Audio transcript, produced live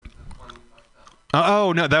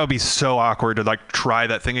Oh no, that would be so awkward to like try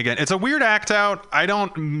that thing again. It's a weird act out. I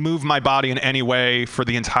don't move my body in any way for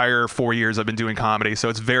the entire 4 years I've been doing comedy, so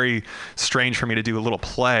it's very strange for me to do a little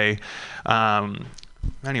play.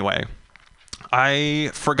 Anyway,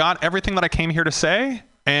 I forgot everything that I came here to say,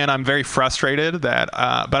 and I'm very frustrated that.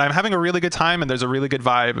 But I'm having a really good time, and there's a really good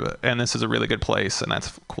vibe, and this is a really good place, and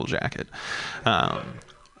that's a cool jacket.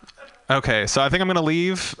 Okay, so I think I'm going to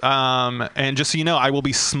leave. And just so you know, I will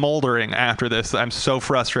be smoldering after this. I'm so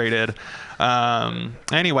frustrated.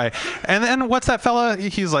 Anyway, and then what's that fella?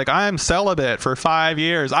 He's like, I'm celibate for 5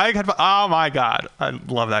 years. Oh my God. I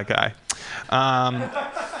love that guy.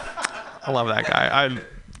 I love that guy.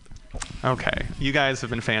 Okay, you guys have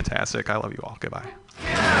been fantastic. I love you all. Goodbye.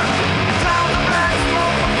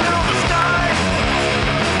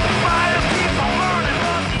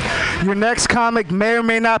 Your next comic may or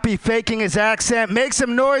may not be faking his accent. Make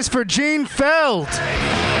some noise for Gene Feld.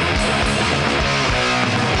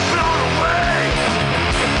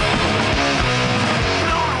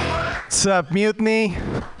 What's up, Mutiny?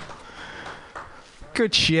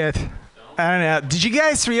 Good shit. I don't know. Did you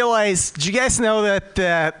guys know that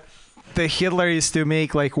the Hitler used to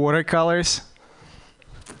make like watercolors?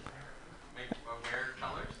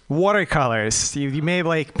 Watercolors. He made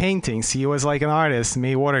like paintings. He was like an artist,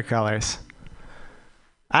 made watercolors.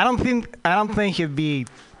 I don't think he'd be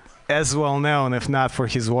as well known if not for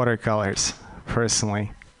his watercolors,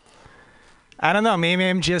 personally. I don't know, maybe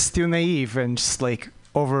I'm just too naive and just like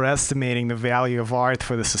overestimating the value of art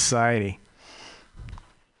for the society.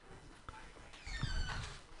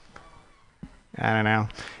 I don't know.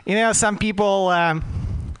 You know, some people,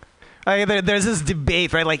 there's this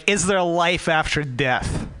debate, right? Like, is there a life after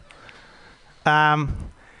death? I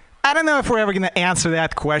don't know if we're ever going to answer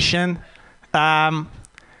that question.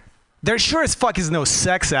 There sure as fuck is no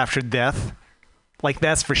sex after death. Like,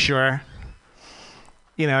 that's for sure.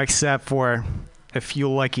 You know, except for a few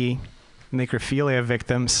lucky necrophilia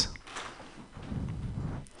victims.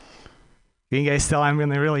 Can you guys tell I'm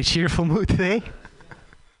in a really cheerful mood today?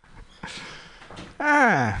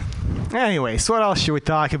 Anyways, what else should we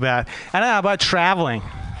talk about? I don't know, about traveling.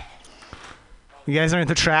 You guys are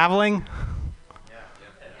into traveling?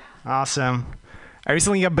 Awesome. I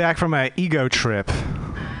recently got back from an ego trip.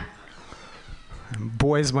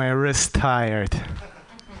 Boy's my wrist tired.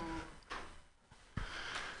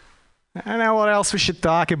 I don't know what else we should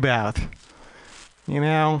talk about. You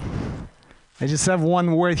know, I just have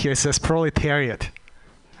one word here. It says proletariat.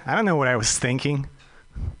 I don't know what I was thinking.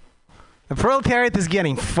 The proletariat is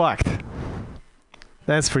getting fucked.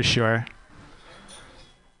 That's for sure.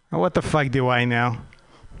 What the fuck do I know?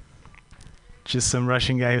 Just some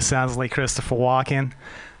Russian guy who sounds like Christopher Walken.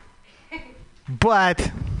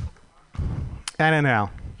 But, I don't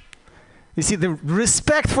know. You see, the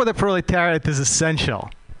respect for the proletariat is essential.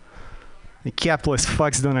 The capitalist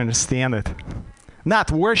fucks don't understand it.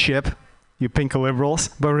 Not worship, you pink liberals,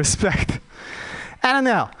 but respect. I don't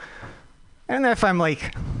know. I don't know if I'm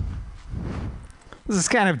like... This is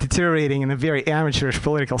kind of deteriorating in a very amateurish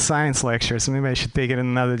political science lecture, so maybe I should take it in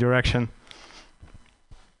another direction.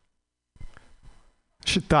 I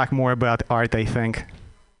should talk more about art, I think.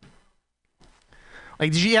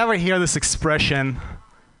 Like, did you ever hear this expression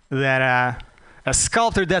that a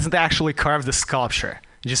sculptor doesn't actually carve the sculpture?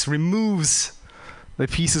 He just removes the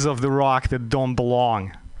pieces of the rock that don't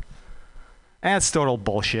belong. That's total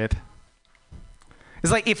bullshit.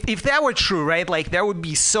 It's like, if that were true, right? Like, there would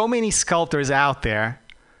be so many sculptors out there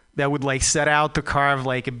that would, like, set out to carve,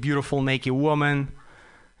 like, a beautiful naked woman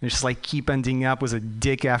and just, like, keep ending up with a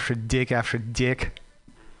dick after dick after dick.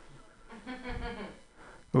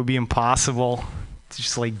 It would be impossible to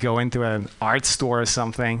just, like, go into an art store or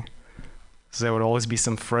something. So there would always be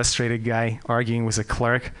some frustrated guy arguing with a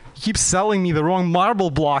clerk. You keep selling me the wrong marble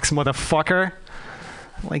blocks, motherfucker.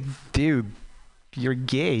 Like, dude, you're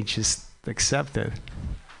gay. Just accept it.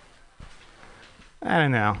 I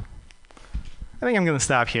don't know. I think I'm going to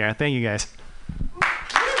stop here. Thank you, guys.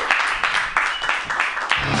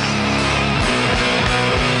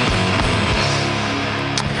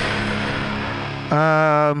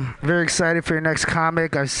 Very excited for your next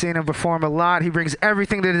comic. I've seen him perform a lot. He brings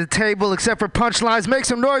everything to the table except for punchlines. Make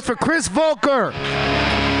some noise for Chris Volker.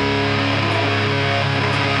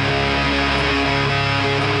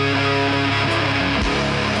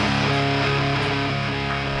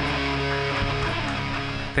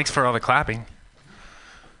 Thanks for all the clapping.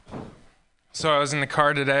 So I was in the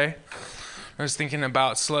car today. I was thinking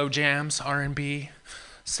about slow jams, R&B,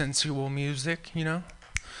 sensual music, you know?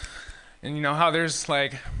 And you know how there's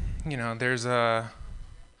like, you know, there's a...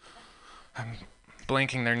 I'm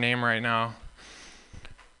blanking their name right now.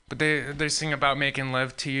 but they sing about making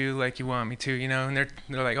love to you like you want me to, you know, and they're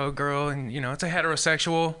like, oh girl, and you know, it's a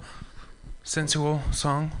heterosexual, sensual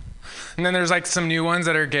song. And then there's like some new ones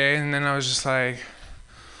that are gay, and then I was just like,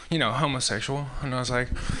 you know, homosexual, and I was like,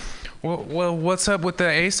 well, what's up with the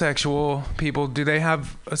asexual people? Do they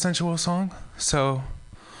have a sensual song? So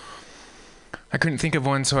I couldn't think of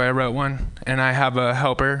one, so I wrote one, and I have a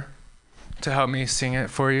helper to help me sing it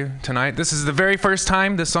for you tonight. This is the very first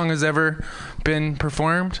time this song has ever been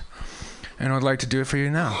performed, and I would like to do it for you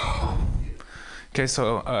now. Okay,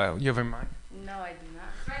 so you have a mic? No, I do not.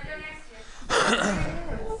 Right there next to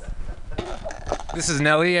you. This is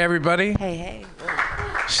Nelly, everybody. Hey.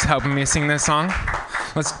 She's helping me sing this song.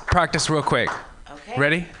 Let's practice real quick. Okay.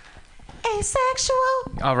 Ready?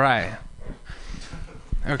 Asexual. All right.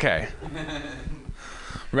 Okay.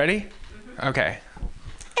 Ready? Okay.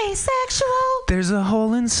 Asexual. There's a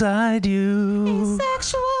hole inside you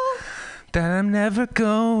Asexual. that I'm never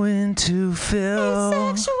going to fill.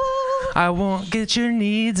 Asexual. I won't get your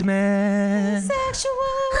needs met. Asexual.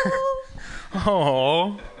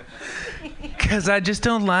 Oh. 'Cause I just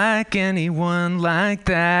don't like anyone like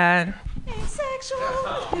that.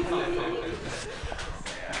 Asexual.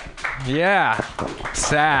 Yeah.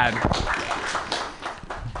 Sad.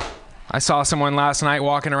 I saw someone last night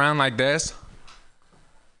walking around like this.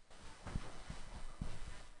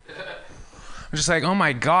 I'm just like, oh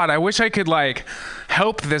my God, I wish I could like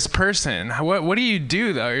help this person. What do you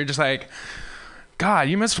do though? You're just like, God,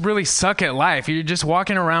 you must really suck at life. You're just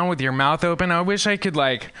walking around with your mouth open. I wish I could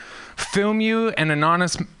like film you and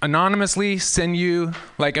anonymously send you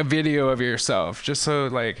like a video of yourself, just so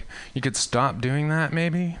like you could stop doing that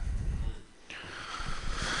maybe.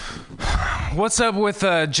 What's up with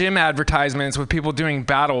gym advertisements with people doing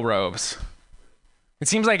battle ropes? It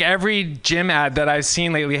seems like every gym ad that I've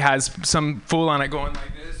seen lately has some fool on it going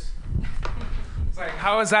like this. It's like,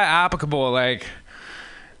 how is that applicable? Like,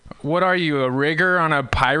 what are you, a rigger on a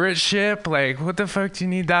pirate ship? Like, what the fuck do you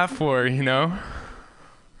need that for, you know?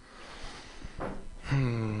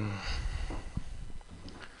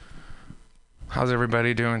 How's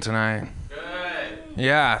everybody doing tonight? Good.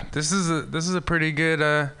 Yeah, this is a pretty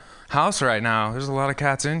good house right now. There's a lot of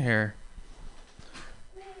cats in here.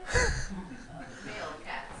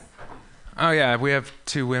 Oh yeah, we have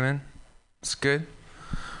 2 women. It's good.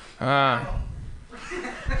 Yeah.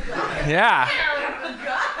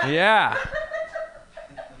 Yeah.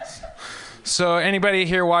 So anybody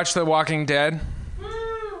here watch The Walking Dead?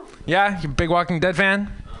 Yeah, you a big Walking Dead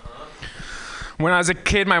fan? When I was a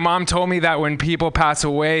kid, my mom told me that when people pass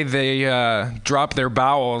away, they drop their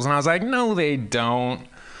bowels. And I was like, no, they don't.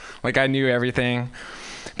 Like, I knew everything.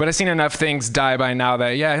 But I've seen enough things die by now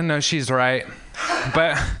that, yeah, no, she's right.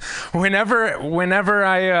 But whenever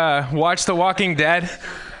I watch The Walking Dead,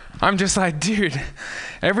 I'm just like, dude,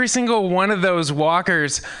 every single one of those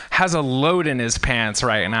walkers has a load in his pants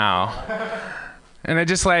right now. And I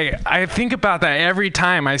think about that every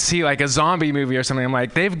time I see like a zombie movie or something. I'm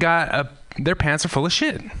like, their pants are full of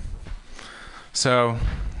shit. So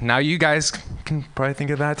now you guys can probably think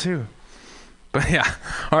of that too. But yeah,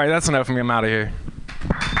 all right, that's enough of me. I'm out of here.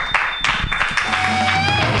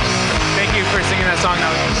 Thank you for singing that song.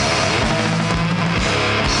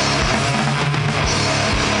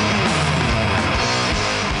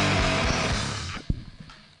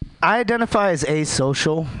 I identify as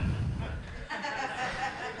asocial.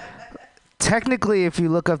 Technically, if you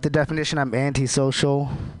look up the definition, I'm antisocial,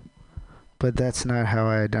 but that's not how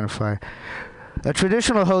I identify. A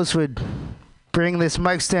traditional host would bring this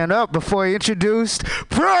mic stand up before he introduced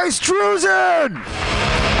Bryce Drusen!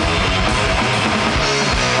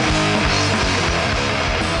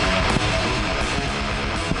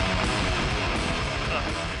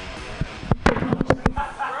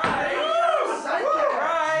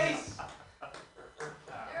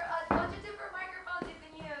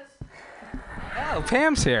 Oh,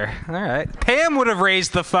 Pam's here. All right. Pam would have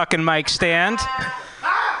raised the fucking mic stand.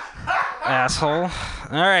 Asshole.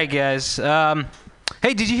 All right, guys.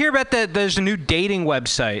 Hey, did you hear about that? There's a new dating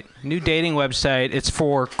website. It's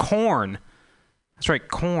for corn. That's right,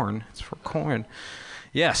 corn. It's for corn.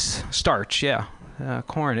 Yes, starch, yeah.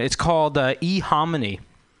 Corn. It's called eHominy.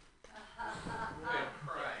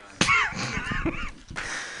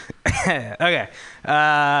 Okay.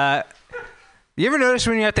 You ever notice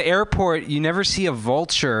when you're at the airport, you never see a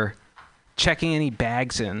vulture checking any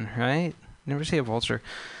bags in, right? Never see a vulture.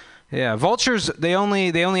 Yeah, vultures, they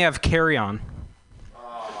only have carry-on.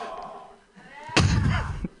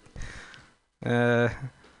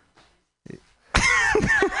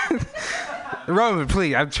 Roman,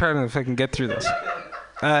 please, I'm trying to fucking get through this.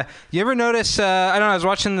 You ever notice? I don't know. I was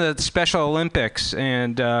watching the Special Olympics,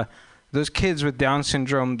 and those kids with Down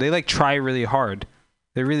syndrome, they like try really hard.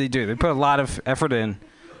 They really do. They put a lot of effort in.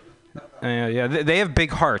 Yeah, they have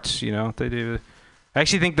big hearts. You know, they do. I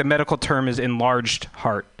actually think the medical term is enlarged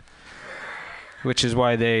heart, which is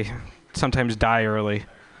why they sometimes die early.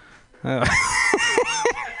 All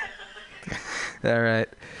right.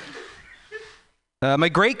 My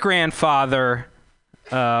great-grandfather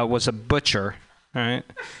was a butcher, all right?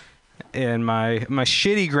 And my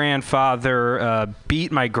shitty grandfather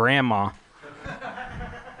beat my grandma.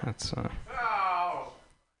 That's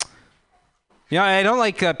I don't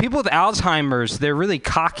like people with Alzheimer's. They're really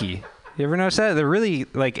cocky. You ever notice that? They're really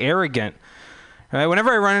like arrogant. Right?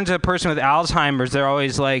 Whenever I run into a person with Alzheimer's, they're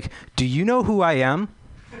always like, "Do you know who I am?"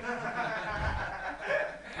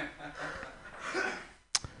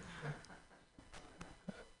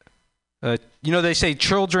 They say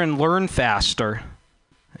children learn faster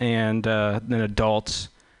than adults,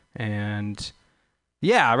 and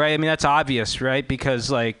yeah, right. I mean, that's obvious, right?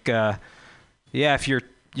 Because if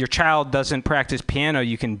your child doesn't practice piano,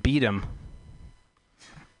 you can beat him.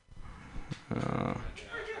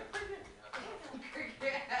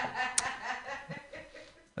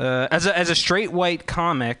 As a straight white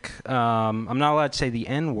comic, I'm not allowed to say the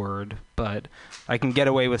N-word, but I can get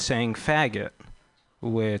away with saying faggot.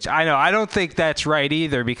 Which, I know, I don't think that's right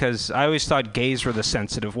either, because I always thought gays were the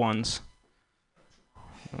sensitive ones.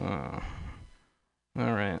 All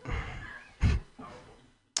right.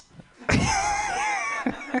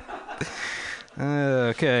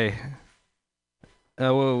 Okay.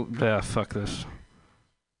 Fuck this.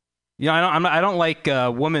 I don't like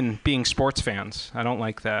women being sports fans. I don't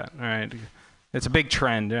like that. All right. It's a big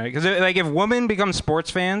trend, right? Because if women become sports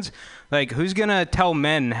fans, who's gonna tell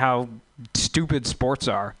men how stupid sports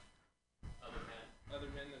are? Other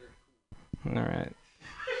men that are cool. All right.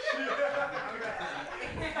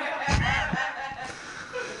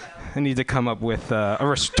 I need to come up with a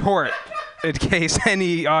retort in case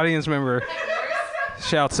any audience member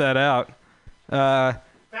shouts that out. Faggots.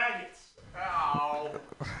 Oh.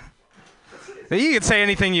 You can say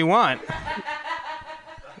anything you want.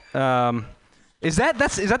 Is that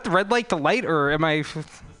the red light, the light, or am I?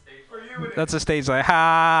 That's a stage light.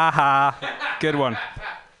 Ha ha. Good one.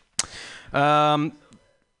 All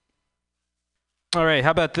right.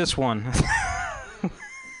 How about this one?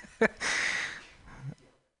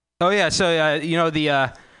 Oh yeah. So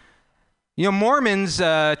Mormons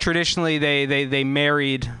traditionally they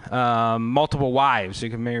married multiple wives. You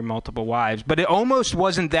can marry multiple wives, but it almost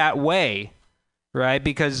wasn't that way, right?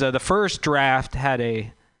 Because the first draft had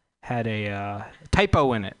a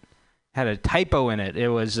typo in it. It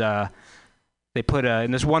was they put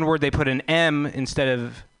in this one word they put an M instead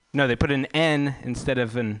of they put an N instead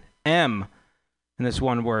of an M in this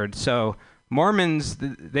one word. So Mormons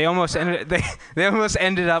they almost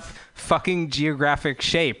ended up fucking geographic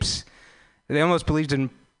shapes. They almost believed in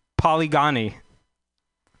polygamy.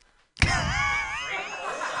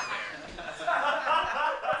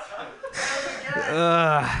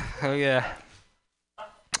 Oh yeah.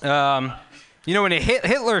 When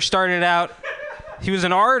Hitler started out, he was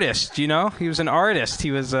an artist. He was an artist.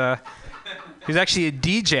 He was actually a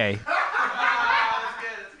DJ.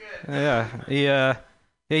 That's good. Yeah.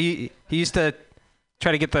 He used to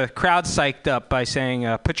try to get the crowd psyched up by saying,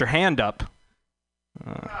 "Put your hand up."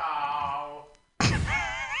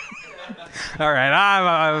 All right,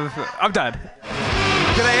 I'm done.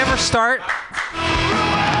 Did I ever start?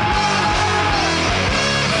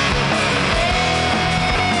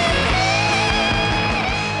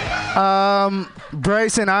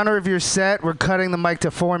 Bryce, in honor of your set, we're cutting the mic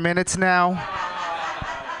to 4 minutes now.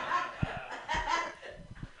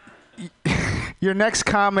 Your next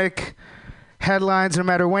comic headlines, no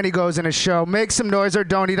matter when he goes in a show. Make some noise or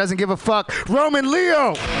don't. He doesn't give a fuck. Roman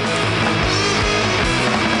Leo!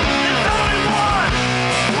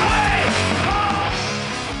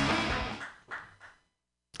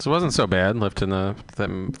 This wasn't so bad, lifting the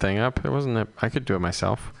thing up. It wasn't. I could do it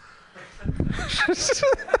myself.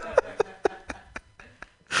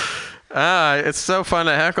 It's so fun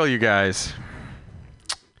to heckle you guys.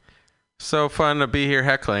 So fun to be here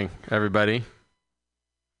heckling everybody.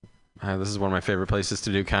 This is one of my favorite places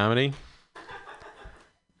to do comedy.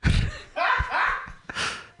 All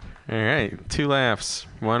right, 2 laughs.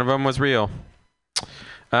 One of them was real.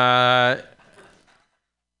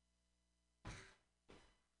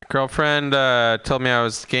 Girlfriend told me I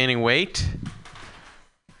was gaining weight.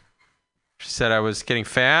 She said I was getting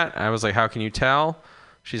fat. I was like, "How can you tell?"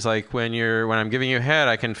 She's like, when I'm giving you head,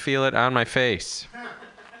 I can feel it on my face.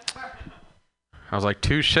 I was like,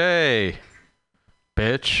 "Touche,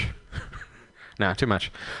 bitch. Nah, too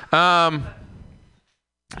much.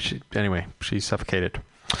 She suffocated.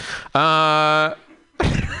 I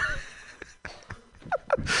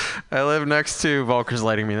live next to Volker's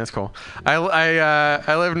lighting me. That's cool. I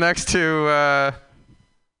live next to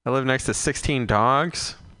 16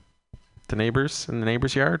 dogs. The neighbors in the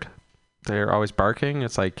neighbor's yard. They're always barking.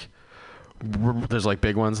 It's like there's like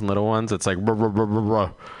big ones and little ones. It's like and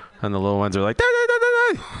the little ones are like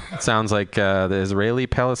it sounds like the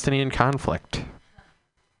Israeli-Palestinian conflict.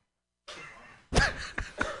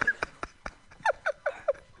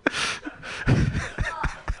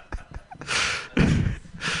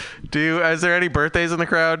 Is there any birthdays in the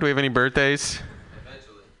crowd? Do we have any birthdays?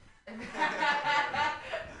 Eventually.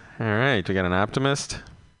 All right, we got an optimist,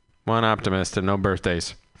 one optimist, and no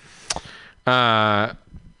birthdays. I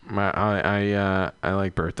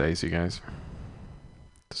like birthdays, you guys.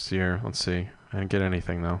 This year, let's see. I didn't get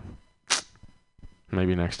anything though.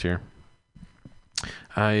 Maybe next year.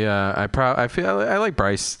 I like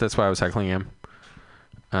Bryce. That's why I was heckling him.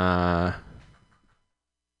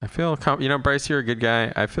 I feel, Bryce, you're a good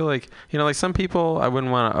guy. I feel like, like some people I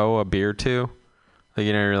wouldn't want to owe a beer to. Like,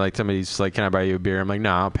 you're like somebody's like, can I buy you a beer? I'm like,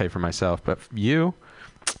 no, I'll pay for myself. But you,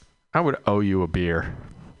 I would owe you a beer.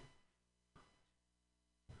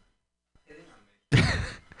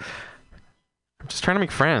 I'm just trying to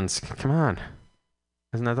make friends. Come on.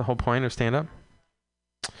 Isn't that the whole point of stand-up?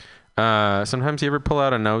 Sometimes you ever pull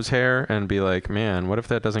out a nose hair and be like, man, what if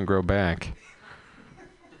that doesn't grow back?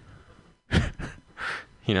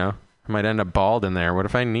 I might end up bald in there. What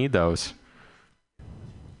if I need those?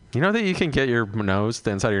 You know that you can get your nose,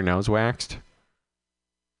 the inside of your nose waxed?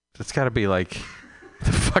 It's got to be like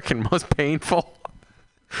the fucking most painful,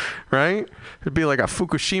 right? It'd be like a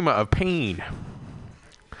Fukushima of pain.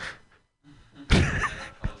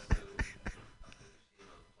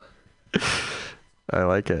 I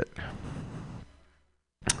like it.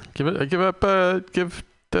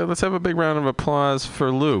 Let's have a big round of applause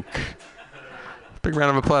for Luke. Big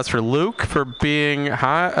round of applause for Luke for being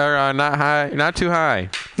high or not too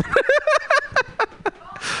high.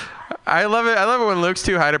 I love it. I love it when Luke's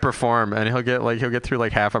too high to perform, and he'll get through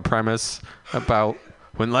like half a premise about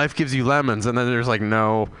when life gives you lemons, and then there's like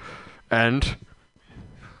no end.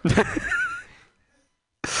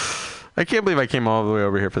 I can't believe I came all the way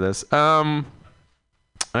over here for this. I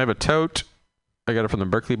have a tote. I got it from the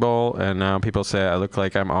Berkeley Bowl, and now people say I look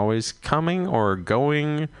like I'm always coming or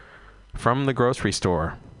going from the grocery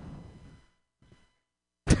store.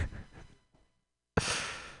 I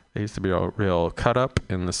used to be a real cut up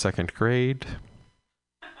in the second grade.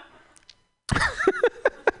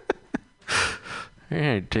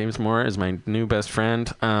 Hey, James Moore is my new best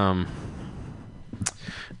friend. I'm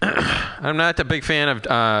not a big fan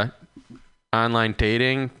of online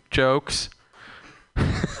dating jokes.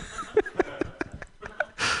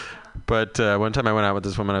 But one time I went out with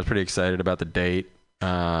this woman, I was pretty excited about the date. You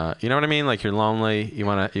know what I mean? Like you're lonely, you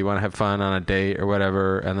wanna have fun on a date or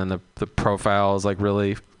whatever, and then the profile is like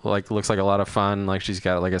really like looks like a lot of fun. Like she's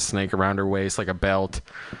got like a snake around her waist, like a belt,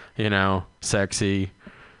 sexy,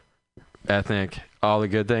 ethnic, all the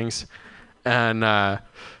good things. And I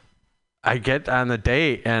get on the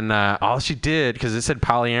date, and all she did, because it said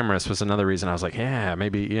polyamorous, was another reason I was like, yeah,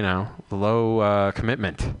 maybe low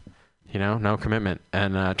commitment. No commitment.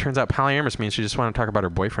 And it turns out polyamorous means she just wanted to talk about her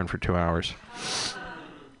boyfriend for 2 hours.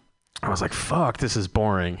 I was like, fuck, this is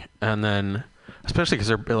boring. And then, especially because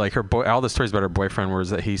all the stories about her boyfriend was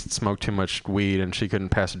that he smoked too much weed and she couldn't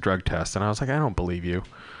pass a drug test. And I was like, I don't believe you,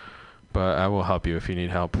 but I will help you if you need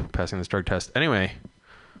help passing this drug test. Anyway,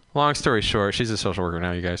 long story short, she's a social worker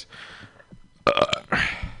now, you guys.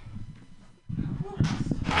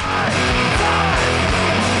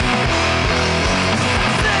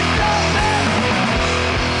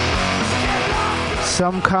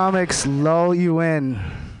 Some comics lull you in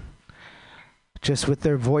just with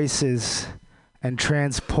their voices and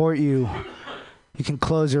transport you. You can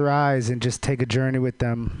close your eyes and just take a journey with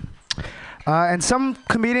them. And some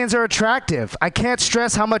comedians are attractive. I can't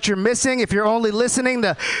stress how much you're missing if you're only listening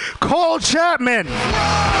to Cole Chapman. Hey,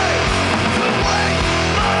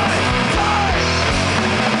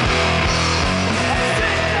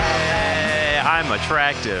 I'm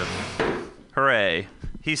attractive. Hooray.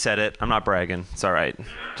 He said it. I'm not bragging. It's all right.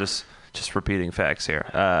 Just repeating facts here.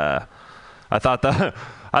 I thought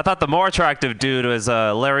the more attractive dude was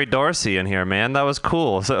Larry Dorsey in here, man. That was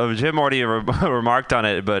cool. So Jim already remarked on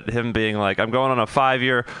it, but him being like, I'm going on a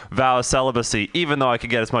 5-year vow of celibacy, even though I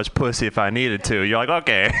could get as much pussy if I needed to. You're like,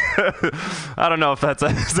 okay. I don't know if that's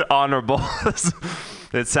as honorable as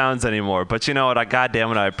it sounds anymore. But you know what?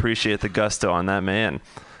 Goddamn it, I appreciate the gusto on that man.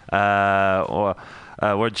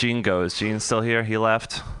 where Gene goes. Gene's still here? He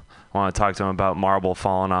left? I want to talk to him about marble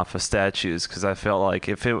falling off of statues, because I felt like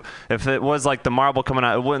if it was like the marble coming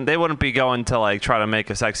out, they wouldn't be going to like try to make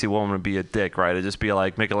a sexy woman be a dick, right? It'd just be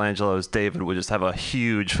like Michelangelo's David would just have a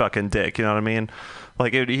huge fucking dick, you know what I mean?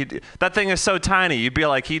 Like that thing is so tiny. You'd be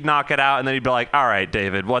like, he'd knock it out, and then he'd be like, all right,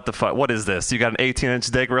 David, what the fuck? What is this? You got an 18-inch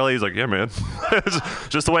dick, really? He's like, yeah, man. It's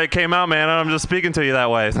just the way it came out, man. I'm just speaking to you that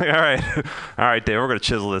way. It's like, all right, David, we're gonna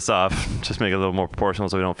chisel this off, just make it a little more proportional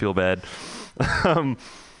so we don't feel bad.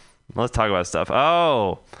 Let's talk about stuff.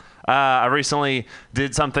 I recently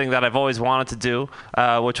did something that I've always wanted to do,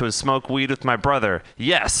 which was smoke weed with my brother.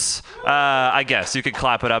 Yes. I guess you could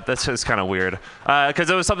clap it up. That's just kind of weird. Because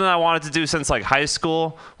it was something I wanted to do since like high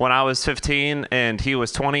school when I was 15 and he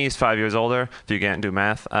was 20. He's 5 years older, if you can't do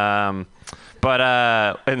math.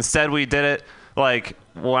 But instead we did it like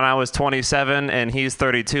when I was 27 and he's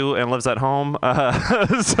 32 and lives at home.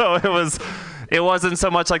 So it wasn't so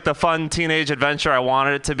much like the fun teenage adventure I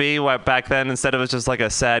wanted it to be back then. Instead, it was just like a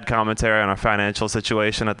sad commentary on our financial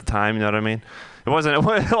situation at the time. You know what I mean? It wasn't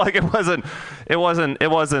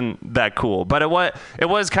that cool, but it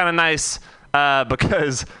was kind of nice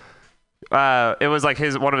because it was like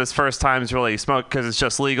one of his first times really smoke, because it's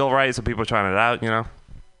just legal, right? So people are trying it out, you know.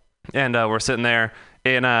 And we're sitting there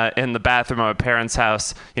in the bathroom of my parents'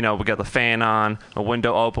 house. You know, we got the fan on, a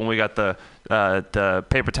window open. We got the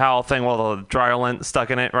paper towel thing with the dryer lint stuck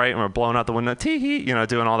in it, right? And we're blowing out the window, tee-hee, you know,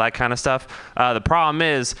 doing all that kind of stuff. The problem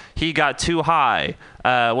is he got too high,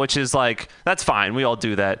 which is like, that's fine. We all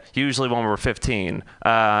do that, usually when we're 15.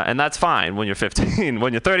 And that's fine when you're 15.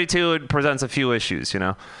 When you're 32, it presents a few issues, you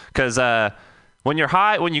know? Because when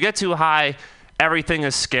you get too high, everything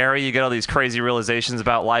is scary. You get all these crazy realizations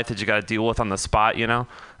about life that you got to deal with on the spot, you know?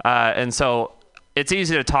 And so it's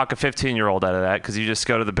easy to talk a 15-year-old out of that, because you just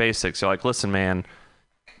go to the basics. You're like, listen, man,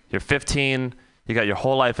 you're 15. You got your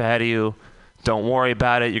whole life ahead of you. Don't worry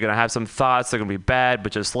about it. You're going to have some thoughts. They're going to be bad,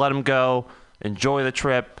 but just let them go. Enjoy the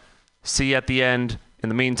trip. See you at the end. In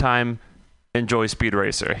the meantime, enjoy Speed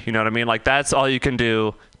Racer. You know what I mean? Like, that's all you can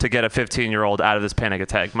do to get a 15-year-old out of this panic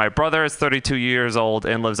attack. My brother is 32 years old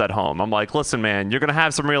and lives at home. I'm like, listen, man, you're going to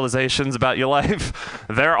have some realizations about your life.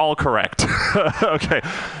 They're all correct. Okay.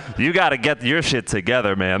 You got to get your shit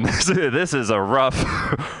together, man. This is a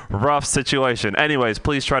rough situation. Anyways,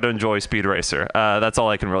 please try to enjoy Speed Racer. That's all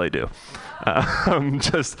I can really do.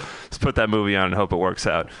 Just put that movie on and hope it works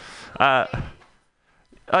out.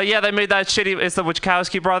 Oh yeah, they made that shitty. It's the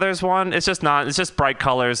Wachowski brothers one. It's just bright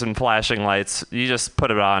colors and flashing lights. You just put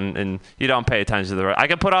it on and you don't pay attention to the. I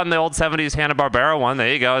can put on the old '70s Hanna-Barbera one.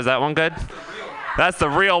 There you go. Is that one good? That's the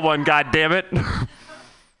real one. God damn it.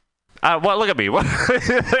 What? Look at me.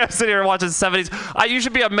 I'm sitting here watching '70s. You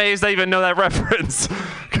should be amazed I even know that reference.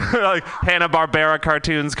 Like Hanna-Barbera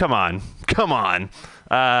cartoons. Come on.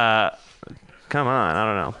 I don't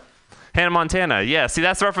know. Hannah Montana. Yeah. See,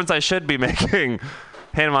 that's the reference I should be making.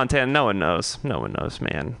 Hannah Montana, no one knows,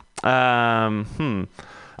 man. I don't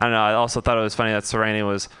know. I also thought it was funny that Sereni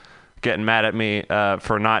was getting mad at me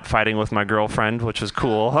for not fighting with my girlfriend, which was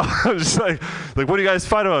cool. I was just like, what do you guys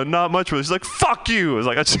fight about? Not much. She's like, fuck you. I was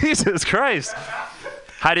like, oh, Jesus Christ.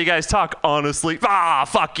 How do you guys talk? Honestly,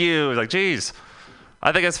 fuck you. I was like, geez.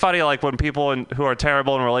 I think it's funny, like when people who are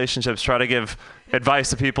terrible in relationships try to give advice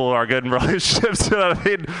to people who are good in relationships. You know what I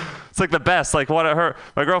mean? It's like the best. Like my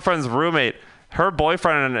girlfriend's roommate. Her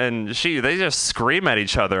boyfriend and they just scream at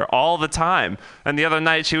each other all the time. And the other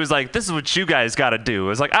night she was like, this is what you guys got to do. I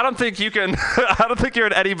was like, I don't think you're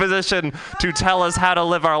in any position to tell us how to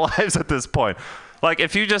live our lives at this point. Like,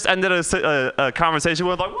 if you just ended a conversation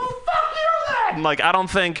with like, well, fuck you then. Like, I don't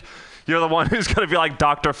think you're the one who's going to be like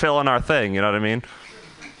Dr. Phil in our thing. You know what I mean?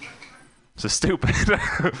 It's just stupid.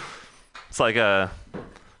 It's like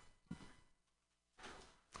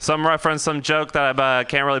some reference, some joke that I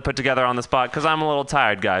can't really put together on the spot because I'm a little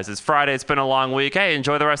tired, guys. It's Friday. It's been a long week. Hey,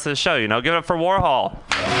 enjoy the rest of the show. You know, give it up for Warhol.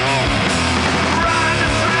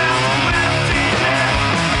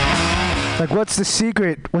 Like, what's the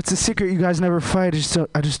secret? What's the secret you guys never fight?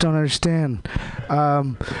 I just don't understand.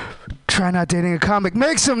 Try not dating a comic.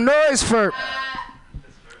 Make some noise for...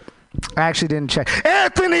 I actually didn't check.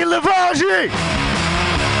 Anthony Lavaggi!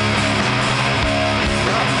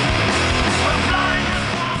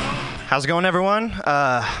 How's it going, everyone?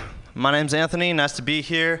 My name's Anthony. Nice to be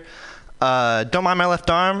here. Don't mind my left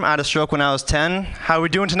arm. I had a stroke when I was 10. How are we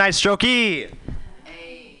doing tonight, Strokey?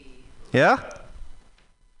 Hey. Yeah?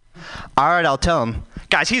 All right, I'll tell him.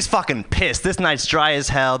 Guys, he's fucking pissed. This night's dry as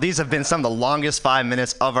hell. These have been some of the longest 5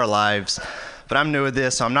 minutes of our lives. But I'm new at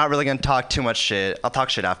this, so I'm not really going to talk too much shit. I'll talk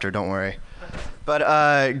shit after, don't worry.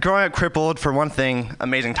 But growing up crippled, for one thing,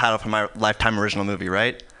 amazing title for my Lifetime original movie,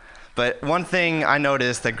 right? But one thing I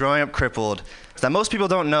noticed that growing up crippled is that most people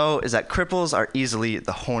don't know is that cripples are easily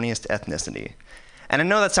the horniest ethnicity. And I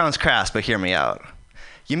know that sounds crass, but hear me out.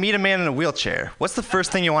 You meet a man in a wheelchair. What's the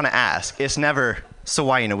first thing you want to ask? It's never, so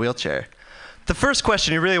why are you in a wheelchair? The first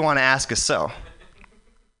question you really want to ask is, so,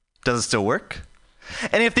 does it still work?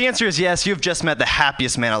 And if the answer is yes, you've just met the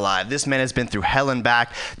happiest man alive. This man has been through hell and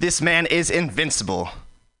back. This man is invincible.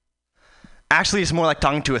 Actually, it's more like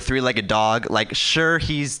talking to a three-legged dog. Like, sure,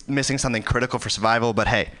 he's missing something critical for survival, but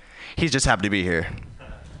hey, he's just happy to be here.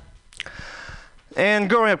 And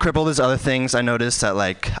growing up crippled, there's other things I noticed that,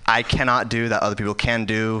 like, I cannot do that other people can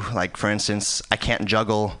do. Like, for instance, I can't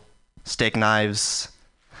juggle steak knives,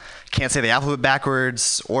 can't say the alphabet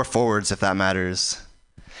backwards or forwards, if that matters.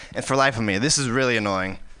 And for life of me, this is really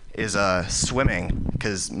annoying, is swimming,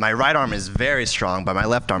 because my right arm is very strong, but my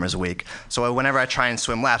left arm is weak. So whenever I try and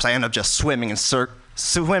swim laps, I end up just swimming in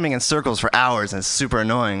circles for hours, and it's super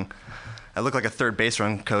annoying. I look like a third base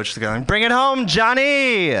run coach going, "Bring it home,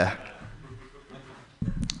 Johnny!"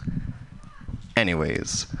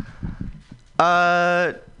 Anyways,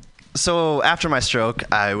 so after my stroke,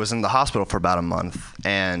 I was in the hospital for about a month,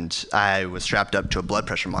 and I was strapped up to a blood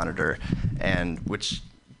pressure monitor, and which,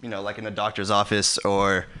 you know, like in a doctor's office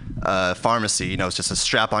or a pharmacy, you know, it's just a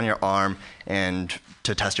strap on your arm, and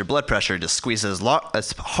to test your blood pressure, just squeeze it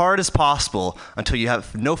as hard as possible until you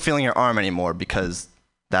have no feeling in your arm anymore, because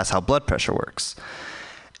that's how blood pressure works.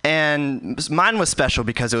 And mine was special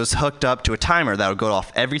because it was hooked up to a timer that would go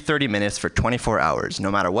off every 30 minutes for 24 hours, no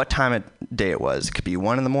matter what time of day it was. It could be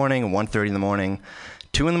 1 in the morning, 1:30 in the morning,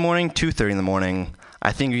 2 in the morning, 2:30 in the morning.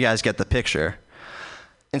 I think you guys get the picture.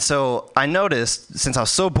 And so I noticed, since I was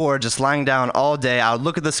so bored just lying down all day, I would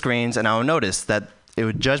look at the screens and I would notice that it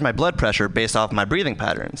would judge my blood pressure based off my breathing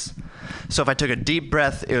patterns. So if I took a deep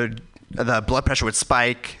breath, the blood pressure would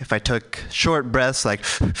spike. If I took short breaths, like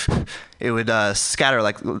it would scatter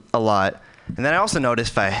like a lot. And then I also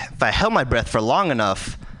noticed if I held my breath for long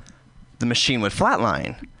enough, the machine would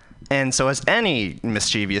flatline. And so as any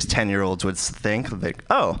mischievous 10-year-olds would think, like,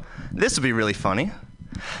 oh, this would be really funny.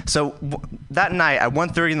 So that night at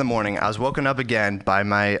 1:30 in the morning, I was woken up again by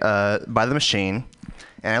the machine,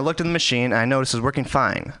 and I looked at the machine and I noticed it was working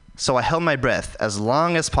fine. So I held my breath as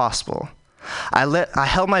long as possible. I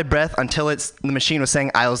held my breath until the machine was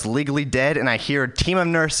saying I was legally dead, and I hear a team of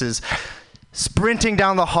nurses sprinting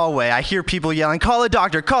down the hallway. I hear people yelling, "Call a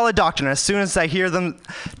doctor, call a doctor." And as soon as I hear them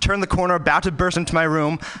turn the corner, about to burst into my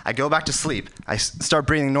room, I go back to sleep. I start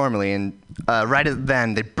breathing normally, and right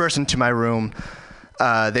then, they burst into my room.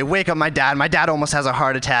 They wake up my dad. My dad almost has a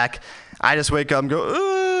heart attack. I just wake up and go,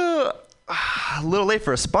 ugh. A little late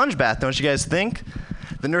for a sponge bath, don't you guys think?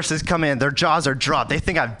 The nurses come in, their jaws are dropped. They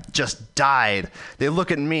think I've just died. They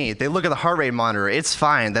look at me. They look at the heart rate monitor. It's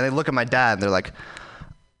fine. Then they look at my dad, and they're like,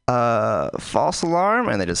 false alarm?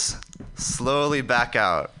 And they just slowly back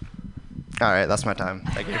out. All right, that's my time.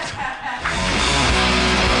 Thank you.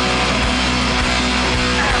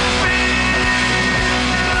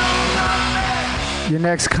 Your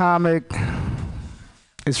next comic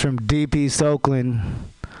is from Deep East Oakland,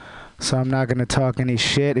 so I'm not going to talk any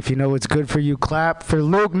shit. If you know what's good for you, clap for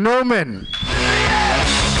Luke Newman.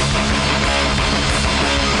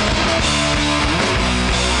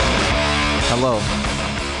 Hello.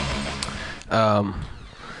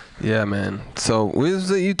 Yeah, man. So,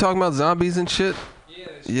 you talking about zombies and shit?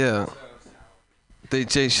 Yeah. They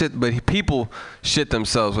shit, but people shit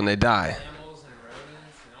themselves when they die.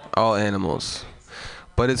 All animals.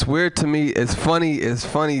 But it's weird to me. It's funny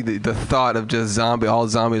the thought of just all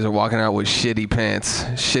zombies are walking out with shitty pants,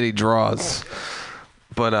 shitty drawers.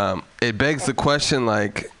 But it begs the question,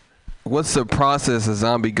 like, what's the process a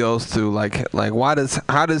zombie goes through? Like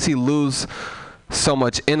how does he lose so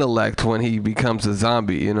much intellect when he becomes a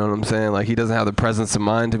zombie? You know what I'm saying? Like, he doesn't have the presence of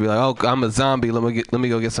mind to be like, oh, I'm a zombie. Let me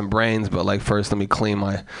go get some brains, but like first let me clean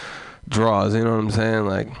my drawers. You know what I'm saying?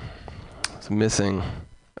 Like, it's missing.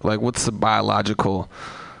 Like, what's the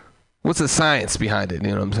science behind it? You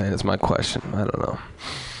know what I'm saying? It's my question. I don't know.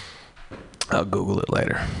 I'll Google it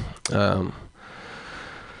later.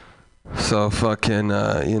 So fucking,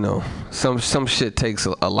 some shit takes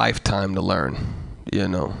a lifetime to learn, you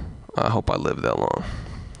know. I hope I live that long.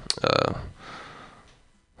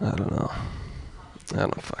 I don't know. I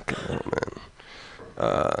don't fucking know,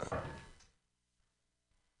 man.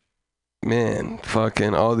 Man,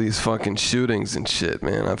 fucking all these fucking shootings and shit,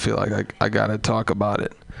 man. I feel like I gotta talk about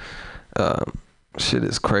it. Shit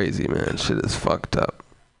is crazy, man. Shit is fucked up.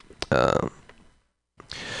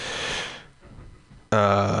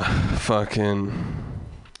 Fucking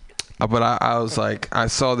But I was like, I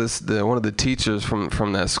saw this. One of the teachers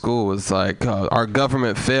from that school was like, our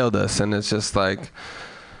government failed us, and it's just like,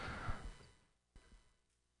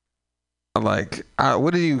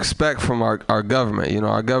 what do you expect from our government? You know,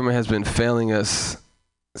 our government has been failing us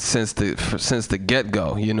since the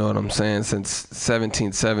get-go. You know what I'm saying? Since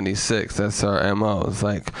 1776, that's our MO. It's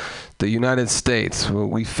like the United States,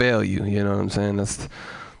 we fail you. You know what I'm saying? That's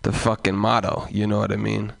the fucking motto. You know what I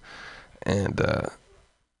mean? And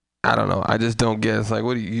I don't know. I just don't get it. It's like,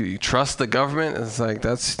 what do you trust the government? It's like,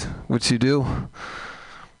 that's what you do?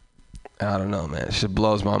 I don't know, man. It shit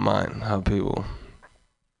blows my mind how people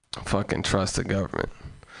fucking trust the government.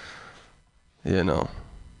 You know?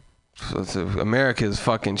 America is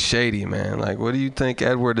fucking shady, man. Like, what do you think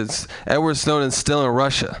Edward Snowden's still in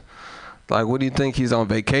Russia? Like, what do you think he's on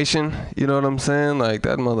vacation? You know what I'm saying? Like,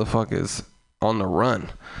 that motherfucker's on the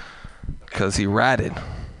run because he ratted,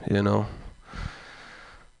 you know?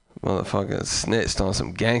 Motherfucker snitched on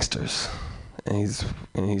some gangsters, and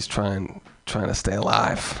he's trying to stay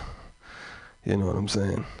alive. You know what I'm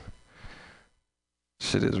saying?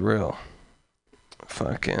 Shit is real.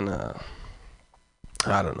 Fucking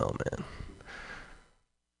I don't know, man.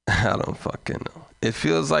 I don't fucking know. It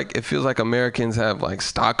feels like Americans have like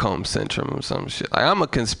Stockholm syndrome or some shit. Like, I'm a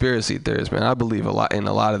conspiracy theorist, man. I believe a lot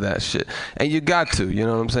of that shit, and you got to, you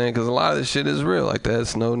know what I'm saying? Because a lot of this shit is real, like that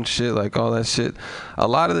Snowden shit, like all that shit. A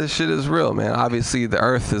lot of this shit is real, man. Obviously, the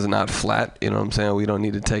Earth is not flat. You know what I'm saying? We don't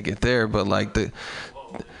need to take it there, but like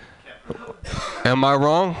am I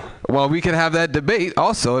wrong? Well, we could have that debate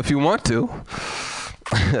also if you want to,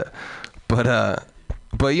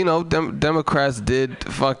 but you know, Democrats did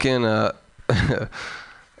fucking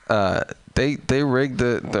they rigged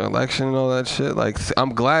the election and all that shit. Like,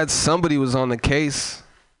 I'm glad somebody was on the case.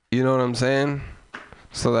 You know what I'm saying?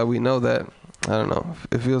 So that we know that. I don't know.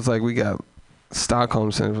 It feels like we got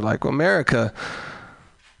Stockholm syndrome. Like, America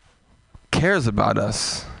cares about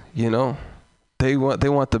us. You know, they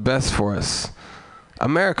want the best for us.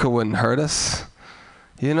 America wouldn't hurt us.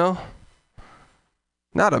 You know,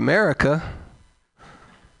 not America.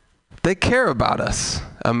 They care about us,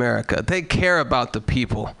 America. They care about the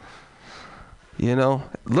people. You know,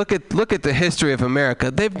 look at the history of America.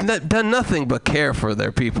 They've done nothing but care for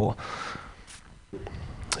their people.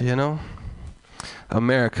 You know,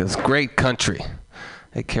 America's a great country.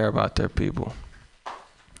 They care about their people.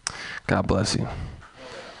 God bless you.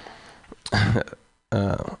 I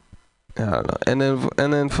don't know.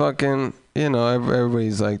 And then fucking, you know,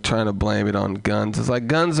 everybody's like trying to blame it on guns. It's like,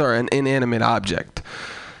 guns are an inanimate object.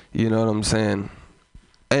 You know what I'm saying?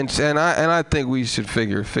 And I think we should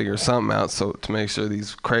figure something out to make sure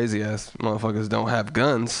these crazy ass motherfuckers don't have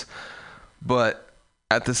guns. But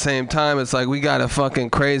at the same time, it's like, we got a fucking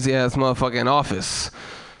crazy ass motherfucker in office.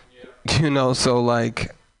 Yeah. You know, so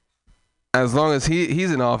like, as long as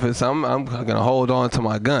he's in office, I'm gonna hold on to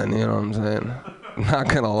my gun. You know what I'm saying? I'm not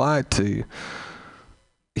gonna lie to you.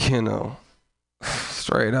 You know,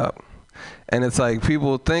 straight up. And it's like,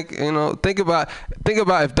 people think about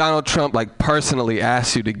if Donald Trump like personally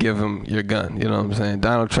asked you to give him your gun. You know what I'm saying?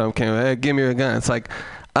 Donald Trump came, hey, give me your gun. It's like,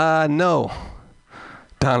 no,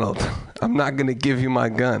 Donald, I'm not gonna give you my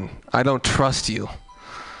gun. I don't trust you.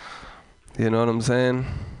 You know what I'm saying?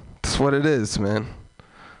 That's what it is, man.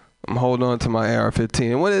 I'm holding on to my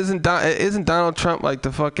AR-15. And what isn't Donald Trump like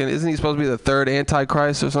the fucking? Isn't he supposed to be the third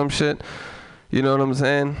Antichrist or some shit? You know what I'm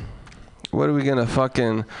saying? What are we gonna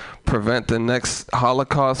fucking prevent the next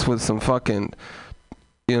Holocaust with some fucking,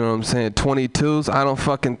 you know what I'm saying, 22s? I don't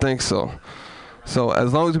fucking think so. So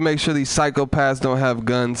as long as we make sure these psychopaths don't have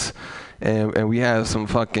guns, and we have some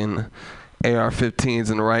fucking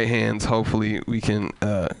AR-15s in the right hands, hopefully we can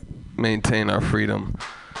maintain our freedom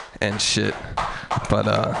and shit. But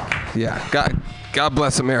yeah, God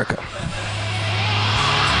bless America.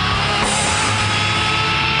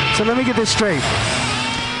 So let me get this straight.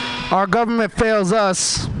 Our government fails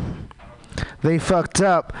us. They fucked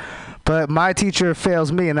up. But my teacher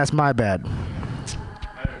fails me, and that's my bad.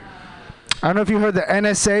 I don't know if you heard the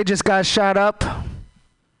NSA just got shot up.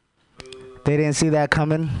 They didn't see that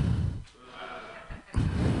coming.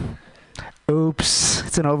 Oops.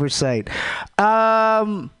 It's an oversight.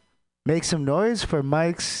 Make some noise for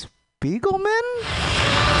Mike Spiegelman?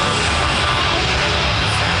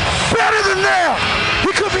 Better than that!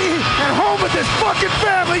 He could be at home with his fucking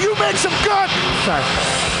family. You make some gun. Sorry.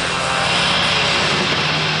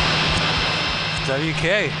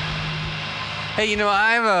 WK. Hey, you know,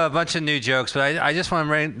 I have a bunch of new jokes, but I just want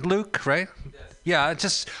to Luke, right? Yes. Yeah, I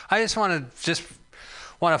just want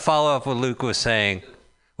to follow up what Luke was saying.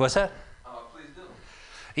 What's that? Please do.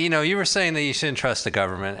 You were saying that you shouldn't trust the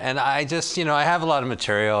government, and I just, I have a lot of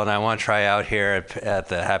material, and I want to try out here at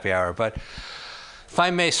the happy hour. But if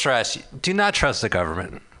I may stress, do not trust the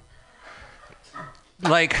government.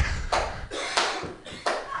 Like,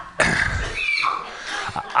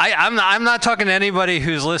 I'm not talking to anybody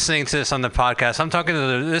who's listening to this on the podcast. I'm talking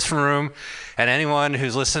to this room and anyone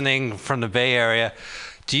who's listening from the Bay Area.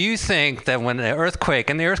 Do you think that when the earthquake,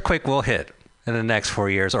 and the earthquake will hit in the next 4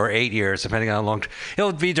 years or 8 years, depending on how long,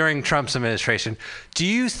 it'll be during Trump's administration. Do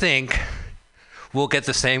you think we'll get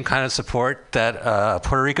the same kind of support that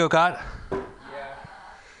Puerto Rico got? Yeah.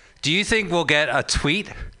 Do you think we'll get a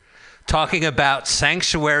tweet talking about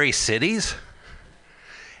sanctuary cities?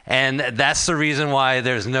 And that's the reason why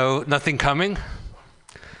there's nothing coming?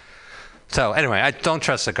 So anyway, I don't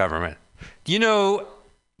trust the government.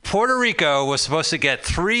 Puerto Rico was supposed to get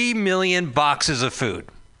 3 million boxes of food.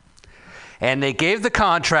 And they gave the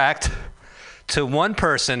contract to one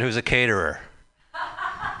person who's a caterer.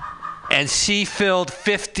 And she filled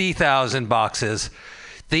 50,000 boxes.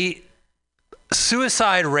 The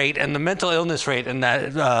suicide rate and the mental illness rate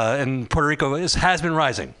in Puerto Rico has been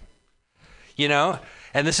rising.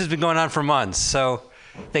 And this has been going on for months. So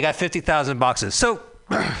they got 50,000 boxes. So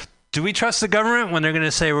do we trust the government when they're going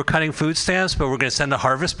to say we're cutting food stamps, but we're going to send a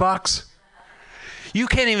harvest box? You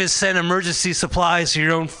can't even send emergency supplies to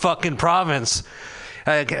your own fucking province.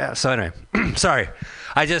 So anyway, sorry.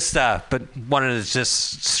 I just but wanted to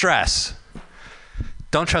just stress.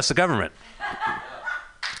 Don't trust the government.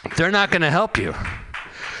 They're not going to help you.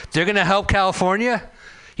 They're going to help California.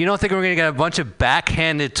 You don't think we're going to get a bunch of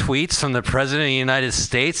backhanded tweets from the President of the United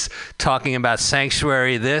States talking about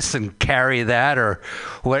sanctuary this and carry that or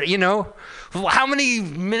what, How many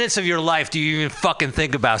minutes of your life do you even fucking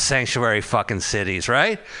think about sanctuary fucking cities,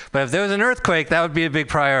 right? But if there was an earthquake, that would be a big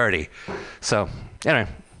priority. So, anyway.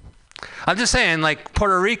 I'm just saying, like,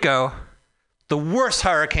 Puerto Rico, the worst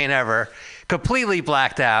hurricane ever, completely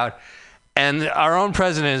blacked out. And our own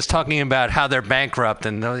president is talking about how they're bankrupt,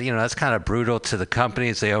 and that's kind of brutal to the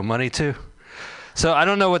companies they owe money to. So I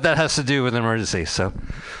don't know what that has to do with an emergency. So,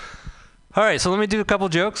 all right. So let me do a couple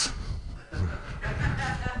jokes.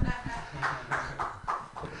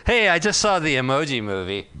 Hey, I just saw the Emoji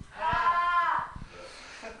Movie.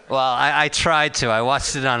 Well, I tried to. I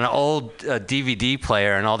watched it on an old DVD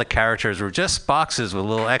player, and all the characters were just boxes with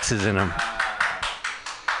little X's in them.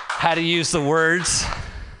 How to use the words.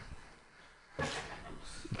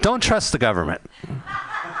 Don't trust the government.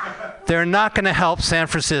 They're not going to help San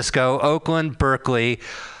Francisco, Oakland, Berkeley,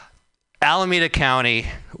 Alameda County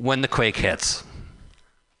when the quake hits.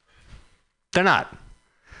 They're not.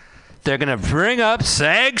 They're going to bring up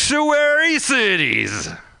sanctuary cities.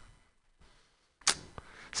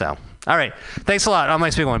 So, all right. Thanks a lot. On my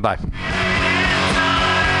speaker one. Bye.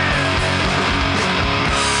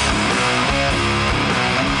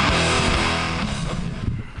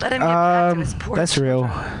 Let him get back to his porch. That's real.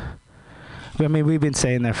 I mean, we've been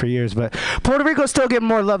saying that for years, but Puerto Rico still get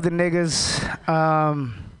more love than niggas.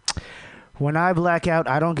 When I black out,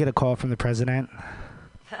 I don't get a call from the president.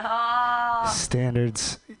 Oh.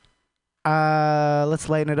 Standards. Let's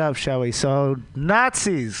lighten it up, shall we? So,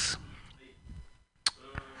 Nazis.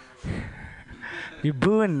 You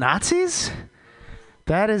booing Nazis?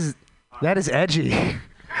 That is edgy.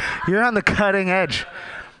 You're on the cutting edge.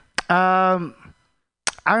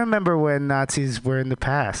 I remember when Nazis were in the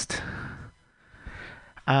past.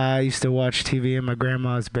 I used to watch TV in my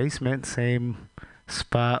grandma's basement, same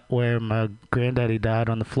spot where my granddaddy died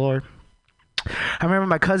on the floor. I remember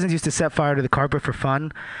my cousins used to set fire to the carpet for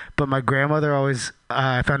fun, but my grandmother always,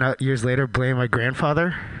 I found out years later, blamed my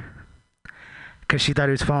grandfather because she thought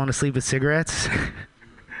he was falling asleep with cigarettes.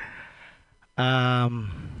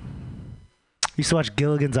 Used to watch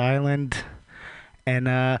Gilligan's Island, and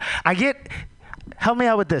help me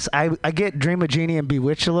out with this. I get Dream of Jeannie and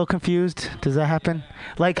Bewitched a little confused. Does that happen?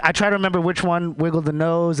 Like, I try to remember which one wiggled the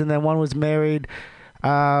nose and then one was married.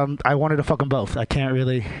 I wanted to fuck them both. I can't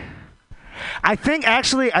really. I think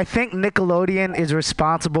Nickelodeon is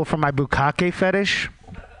responsible for my bukkake fetish.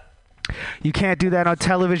 You can't do that on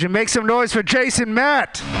television. Make some noise for Jason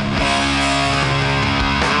Matt.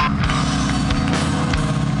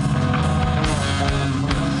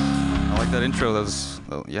 I like that intro. That was,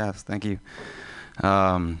 thank you.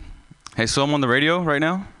 Hey, so I'm on the radio right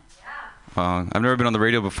now. I've never been on the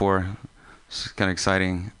radio before. It's kind of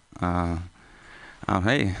exciting. So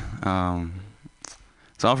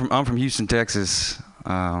I'm from Houston, Texas.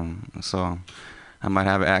 So I might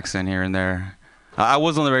have an accent here and there. I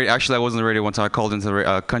was on the radio. Actually, I was on the radio one time. I called into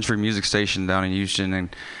the country music station down in Houston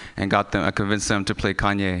and got them. I convinced them to play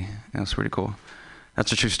Kanye. That was pretty cool.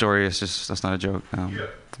 That's a true story. That's not a joke.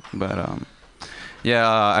 Yeah,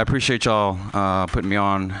 I appreciate y'all putting me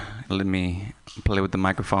on, letting me play with the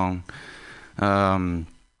microphone. So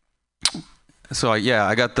I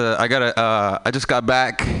just got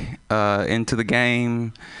back into the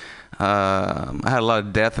game. I had a lot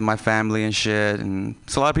of death in my family and shit, and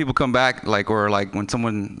so a lot of people come back or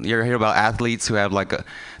when you ever hear about athletes who have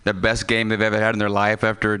the best game they've ever had in their life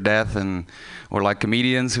after a death, or like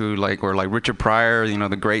comedians who or like Richard Pryor,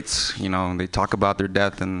 the greats, they talk about their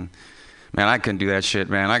death, and man, I couldn't do that shit,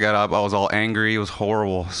 man. I got up, I was all angry, it was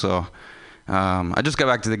horrible. So I just got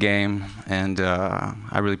back to the game, and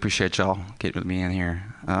I really appreciate y'all getting me in here.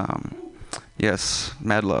 Yes,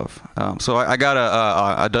 mad love. So I got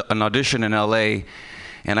an audition in LA,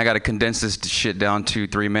 and I got to condense this shit down to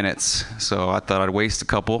 3 minutes. So I thought I'd waste a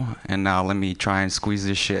couple, and now let me try and squeeze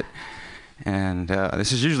this shit. And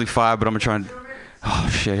this is usually 5, but I'm gonna try and. Oh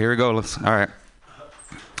shit! Here we go. All right.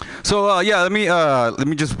 So let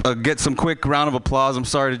me just get some quick round of applause. I'm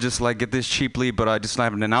sorry to just get this cheaply, but I just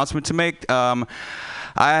have an announcement to make.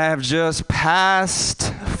 I have just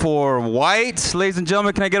passed for white. Ladies and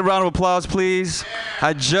gentlemen, can I get a round of applause, please?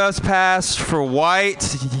 I just passed for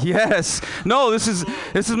white. Yes. No, this is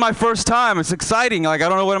my first time. It's exciting. I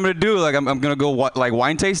don't know what I'm gonna do. I'm gonna go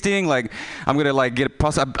wine tasting. I'm gonna get.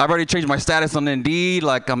 I've already changed my status on Indeed.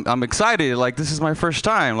 I'm excited. This is my first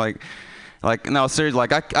time. No, seriously,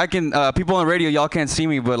 I can, people on the radio, y'all can't see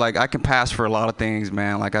me, but I can pass for a lot of things,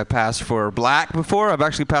 man. I passed for black before. I've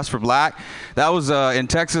actually passed for black. That was in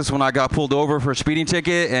Texas when I got pulled over for a speeding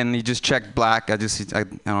ticket, and he just checked black. I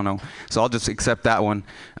don't know. So I'll just accept that one.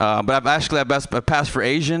 But I passed for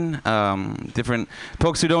Asian. Different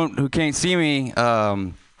folks who can't see me,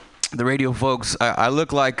 the radio folks, I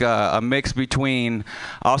look like a mix between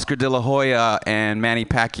Oscar De La Hoya and Manny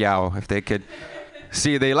Pacquiao, if they could.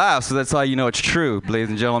 See, they laugh, so that's how you know it's true, ladies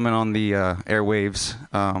and gentlemen on the airwaves.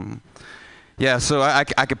 So I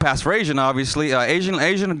could pass for Asian, obviously.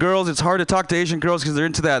 Asian girls, it's hard to talk to Asian girls because they're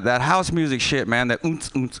into that house music shit, man. That oons,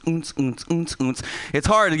 oons, oons, oons, oons, oons. It's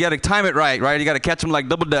hard. You got to time it right? You got to catch them like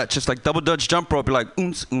double dutch, just like double dutch jump rope. You're like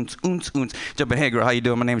oons, oons, oons, oons. Jumping, hey girl, how you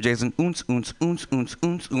doing? My name is Jason. Oons, oons, oons, oons,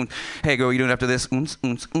 oons, oons. Hey girl, what you doing after this? Oons,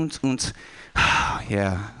 oons, oons, oons.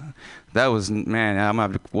 Yeah. That was, man, I'm going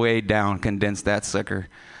to have to way down, condense that sucker.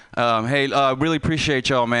 Hey, really appreciate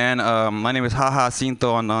y'all, man. My name is Haha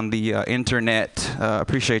Cinto on the internet.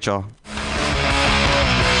 Appreciate y'all.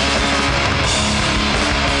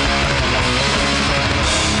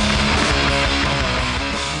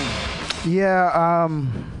 Yeah, I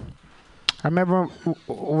remember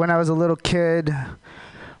when I was a little kid,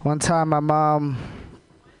 one time my mom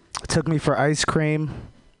took me for ice cream.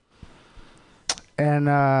 And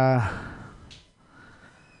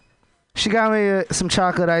she got me some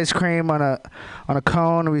chocolate ice cream on a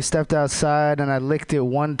cone. We stepped outside, and I licked it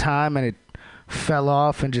one time, and it fell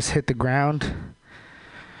off and just hit the ground.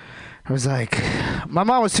 I was like, my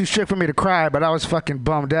mom was too strict for me to cry, but I was fucking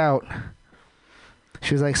bummed out.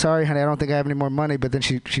 She was like, sorry, honey, I don't think I have any more money. But then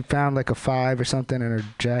she found a 5 or something in her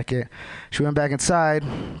jacket. She went back inside.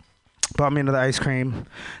 Brought me another ice cream.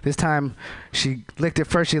 This time, she licked it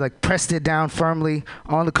first. She pressed it down firmly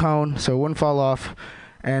on the cone so it wouldn't fall off.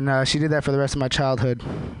 And she did that for the rest of my childhood.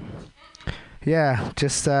 Yeah,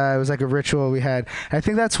 just it was like a ritual we had. And I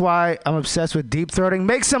think that's why I'm obsessed with deep throating.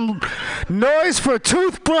 Make some noise for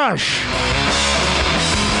Toothbrush.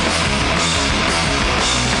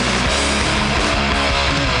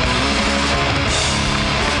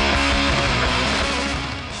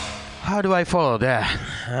 How do I follow that?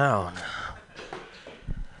 I don't know.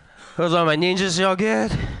 Those are my ninjas, y'all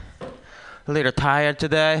good? A little tired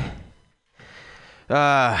today.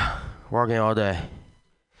 Working all day.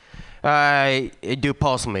 I do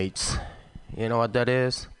Postmates. You know what that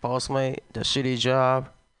is? Postmate, the shitty job.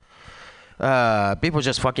 People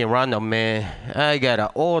just fucking random, man. I got an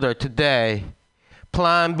order today.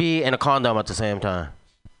 Plan B and a condom at the same time.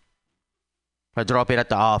 I drop it at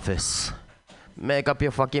the office. Make up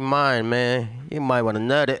your fucking mind, man. You might want to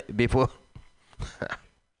nut it before.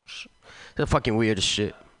 That's fucking weird as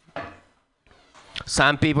shit.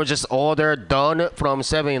 Some people just order donut from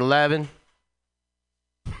 7-Eleven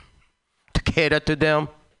to cater to them.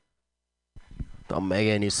 Don't make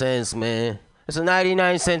any sense, man. It's a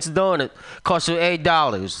 99-cent donut. Costs you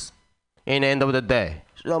 $8 in the end of the day.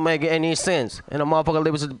 It don't make any sense. And the motherfucker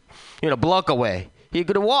lives a block away. He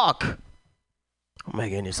could walk. Don't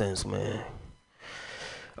make any sense, man.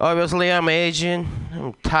 Obviously, I'm Asian.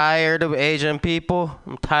 I'm tired of Asian people.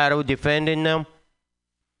 I'm tired of defending them.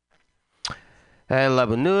 I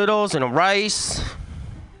love noodles and rice.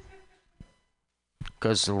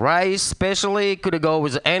 Because rice, especially, could go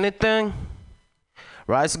with anything.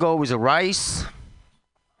 Rice go with rice.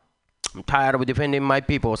 I'm tired of defending my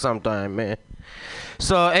people sometimes, man.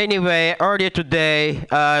 So anyway, earlier today,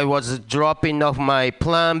 I was dropping off my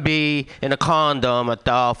Plan B and a condom at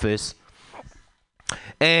the office.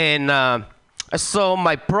 And I saw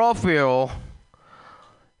my profile,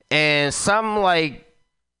 and some like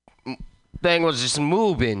thing was just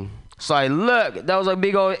moving. So I looked, that was a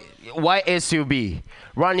big old white SUV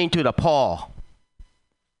running to the pole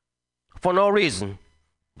for no reason.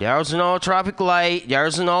 There was no traffic light, there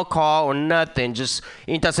was no car or nothing, just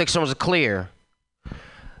intersection was clear.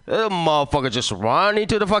 The motherfucker just ran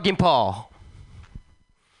into the fucking pole.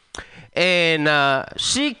 And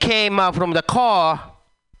she came out from the car,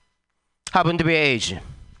 happened to be Asian.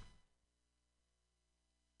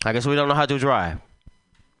 I guess we don't know how to drive.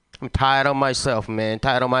 I'm tired of myself, man.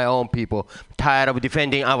 Tired of my own people. Tired of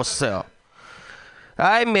defending ourselves.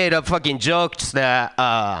 I made up fucking jokes that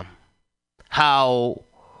how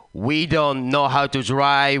we don't know how to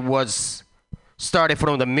drive was started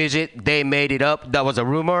from the midget. They made it up. That was a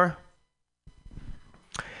rumor.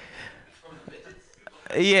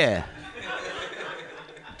 Yeah.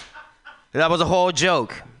 That was a whole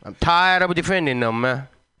joke. I'm tired of defending them, man.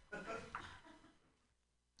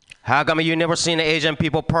 How come you never seen an Asian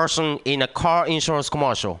people person in a car insurance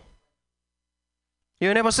commercial?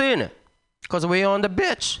 You never seen it. Because we on the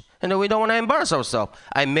bitch. And we don't want to embarrass ourselves.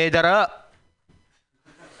 I made that up.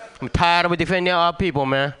 I'm tired of defending our people,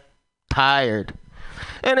 man. Tired.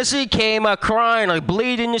 And then she came out crying, like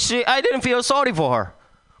bleeding and shit. I didn't feel sorry for her.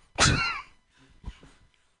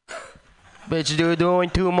 Bitch, you're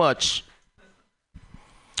doing too much.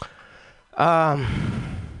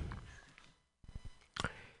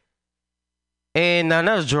 And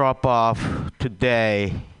another drop off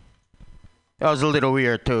today. That was a little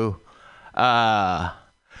weird too.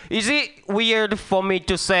 Is it weird for me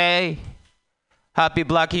to say Happy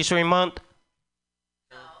Black History Month?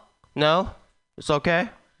 No? It's okay?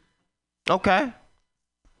 Okay.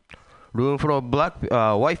 Room for black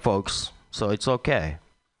white folks, so it's okay.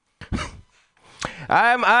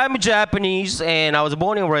 I'm Japanese and I was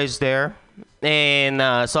born and raised there.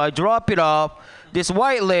 And so I drop it off. This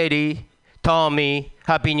white lady told me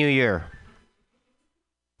Happy New Year.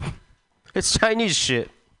 It's Chinese shit.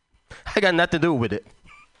 I got nothing to do with it.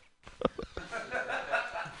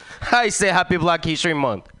 I say Happy Black History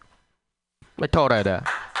Month. I told her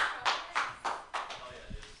that.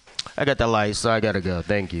 I got the lights, so I gotta go.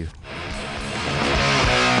 Thank you.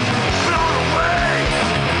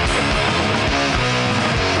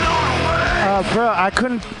 Bro, I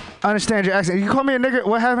couldn't understand your accent. You call me a nigger?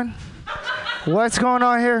 What happened? What's going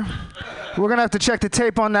on here? We're gonna have to check the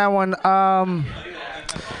tape on that one.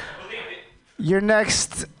 Your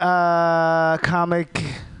next comic,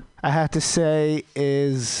 I have to say,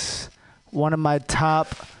 is one of my top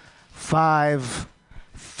 5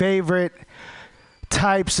 favorite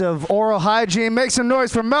types of oral hygiene. Make some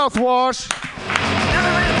noise for mouthwash.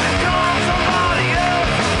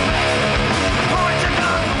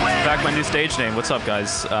 Back my new stage name. What's up,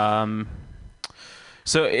 guys?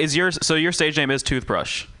 So your stage name is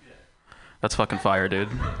Toothbrush. That's fucking fire, dude.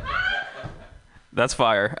 That's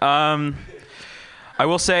fire. I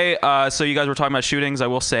will say, so you guys were talking about shootings. I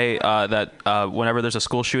will say that whenever there's a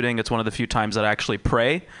school shooting, it's one of the few times that I actually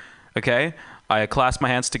pray. Okay? I clasp my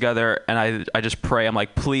hands together and I just pray. I'm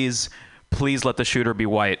like, please let the shooter be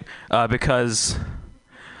white, because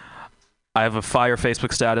I have a fire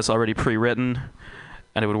Facebook status already pre-written,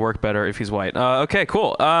 and it would work better if he's white. Okay,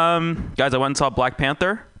 cool. Guys, I went and saw Black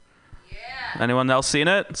Panther. Yeah. Anyone else seen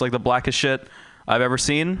it? It's like the blackest shit I've ever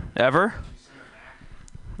seen, ever.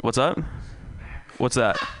 What's up? What's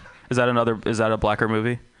that? Is that a blacker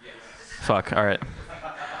movie? Yes. Fuck. All right.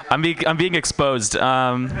 I'm being exposed.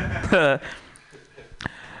 No,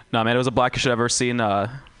 man, it was the blackest shit I've ever seen. I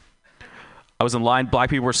was in line. Black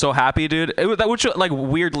people were so happy, dude. That was like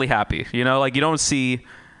weirdly happy. You know, like you don't see.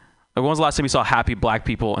 Like when was the last time you saw happy black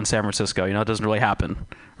people in San Francisco? You know, it doesn't really happen,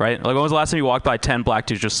 right? Like when was the last time you walked by 10 black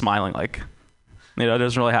dudes just smiling? Like, you know, it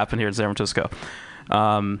doesn't really happen here in San Francisco.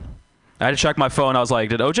 I had to check my phone. I was like,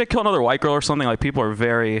 did OJ kill another white girl or something? Like people are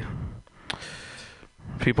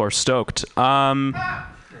stoked. But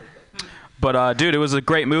dude, it was a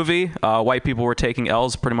great movie. White people were taking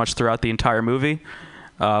L's pretty much throughout the entire movie.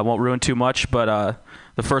 Won't ruin too much, but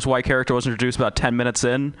the first white character was introduced about 10 minutes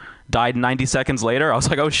in, died 90 seconds later. I was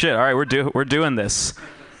like, oh shit, all right, we're doing this.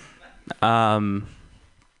 Part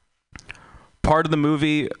of the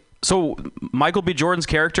movie, so Michael B. Jordan's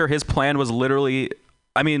character, his plan was literally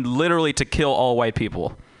to kill all white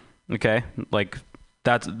people. Okay? Like,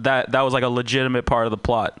 that was like a legitimate part of the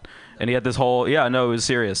plot. And he had this whole it was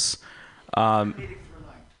serious. Yeah.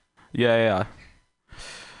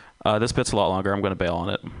 This bit's a lot longer. I'm gonna bail on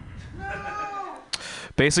it.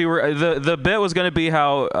 Basically, the bit was gonna be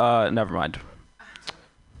how never mind.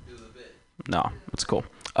 No, it's cool.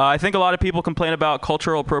 I think a lot of people complain about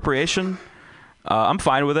cultural appropriation. I'm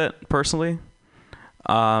fine with it personally.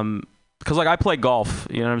 Cause like I play golf,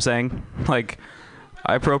 you know what I'm saying? Like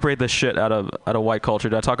I appropriate the shit out of white culture.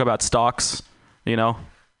 Do I talk about stocks? You know,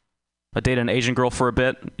 I dated an Asian girl for a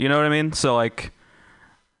bit. You know what I mean? So like,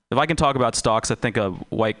 if I can talk about stocks, I think a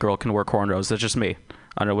white girl can wear cornrows. That's just me.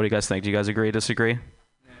 I don't know. What do you guys think? Do you guys agree? Disagree?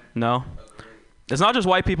 No. It's not just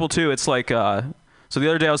white people too. It's like so the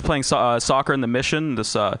other day I was playing soccer in the Mission.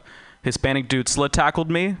 This Hispanic dude slit tackled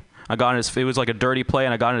me. I got in his. It was like a dirty play,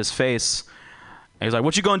 and I got in his face. And he's like,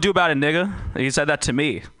 "What you gonna do about it, nigga?" And he said that to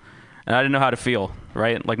me, and I didn't know how to feel.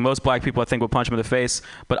 Right? Like most black people, I think would punch him in the face,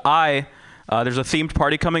 but there's a themed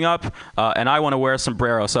party coming up, and I want to wear a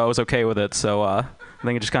sombrero, so I was okay with it. So I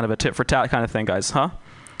think it's just kind of a tit for tat kind of thing, guys, huh?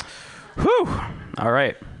 Whew. All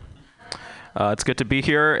right. It's good to be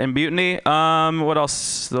here in Mutiny. What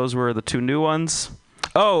else? Those were the two new ones.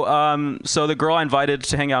 Oh, so the girl I invited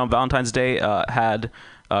to hang out on Valentine's Day had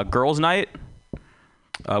girls' night,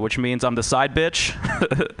 which means I'm the side bitch.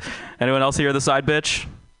 Anyone else here the side bitch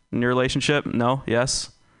in your relationship? No?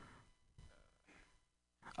 Yes?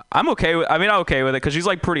 I'm okay with it because she's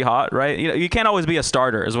like pretty hot, right? You know, you can't always be a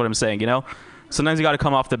starter is what I'm saying, you know? Sometimes you got to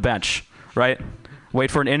come off the bench, right?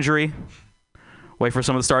 Wait for an injury. Wait for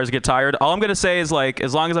some of the stars to get tired. All I'm going to say is, like,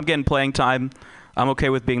 as long as I'm getting playing time, I'm okay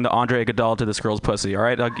with being the Andre Iguodala to this girl's pussy, all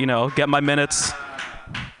right? You know, get my minutes.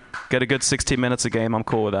 Get a good 16 minutes a game. I'm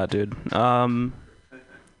cool with that, dude.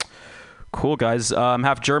 Cool, guys. I'm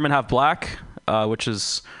half German, half black, which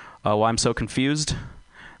is why I'm so confused.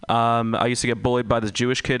 I used to get bullied by this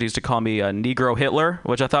Jewish kid. He used to call me Negro Hitler,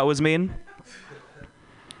 which I thought was mean.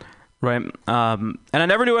 Right? And I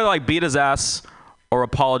never knew whether to, like, beat his ass or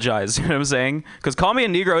apologize, you know what I'm saying? Because call me a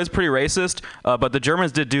Negro is pretty racist, but the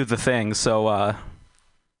Germans did do the thing, so...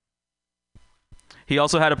 He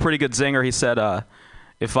also had a pretty good zinger. He said,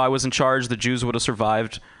 if I was in charge, the Jews would have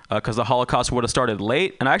survived because the Holocaust would have started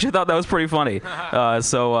late. And I actually thought that was pretty funny.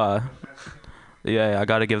 Yeah, I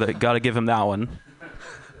gotta give him that one.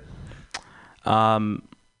 I'm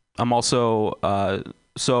also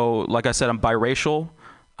so like I said, I'm biracial.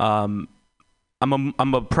 I'm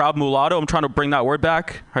a proud mulatto. I'm trying to bring that word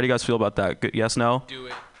back. How do you guys feel about that? Good, yes, no? Do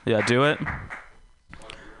it. Yeah, do it.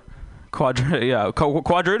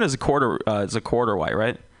 Quadroon is a quarter white,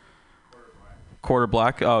 right? Quarter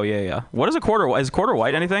black. Oh yeah. What is a quarter white? Is quarter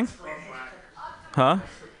white anything? Huh?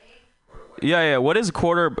 Yeah. What is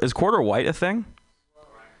quarter? Is quarter white a thing?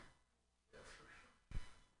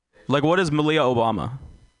 Like, what is Malia Obama?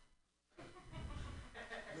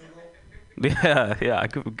 Yeah.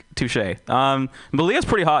 Touche. Malia's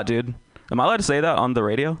pretty hot, dude. Am I allowed to say that on the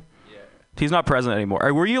radio? Yeah. He's not president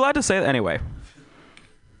anymore. Were you allowed to say that anyway?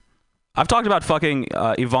 I've talked about fucking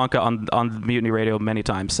Ivanka on Mutiny Radio many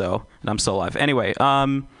times, and I'm still alive. Anyway,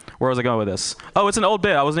 where was I going with this? Oh, it's an old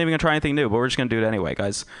bit. I wasn't even going to try anything new, but we're just going to do it anyway,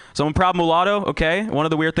 guys. So I'm a proud mulatto, okay? One of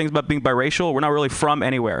the weird things about being biracial, we're not really from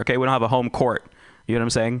anywhere, okay? We don't have a home court. You know what I'm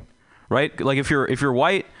saying? Right? Like, if you're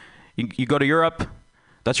white, you go to Europe,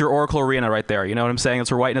 that's your Oracle Arena right there. You know what I'm saying?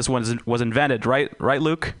 That's where whiteness was invented, right? Right,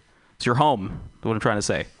 Luke? It's your home, is what I'm trying to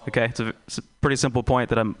say, okay? It's a pretty simple point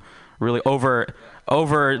that I'm really over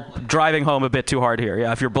driving home a bit too hard here.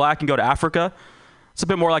 Yeah, if you're black and go to Africa, it's a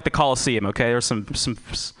bit more like the Colosseum, okay? There's some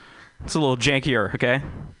it's a little jankier, okay?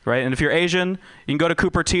 Right? And if you're Asian, you can go to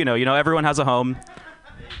Cupertino. You know, everyone has a home.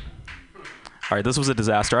 All right, this was a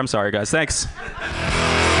disaster. I'm sorry, guys. Thanks.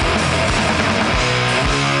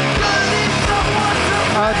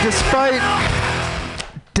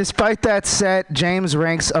 Despite that set, James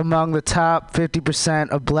ranks among the top 50%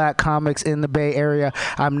 of black comics in the Bay Area.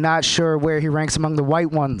 I'm not sure where he ranks among the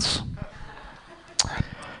white ones.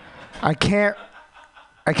 I can't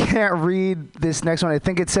read this next one. I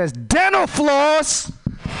think it says dental floss.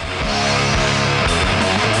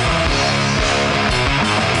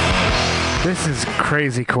 This is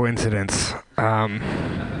crazy coincidence.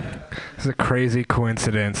 This is a crazy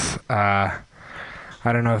coincidence.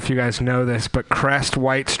 I don't know if you guys know this, but Crest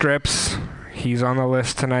White Strips, he's on the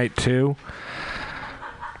list tonight too.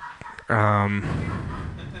 Who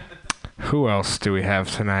else do we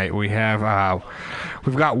have tonight? We've got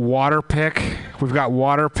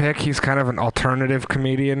Waterpick. He's kind of an alternative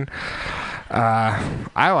comedian. I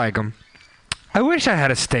like him. I wish I had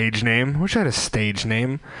a stage name.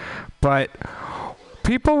 But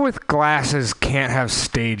people with glasses can't have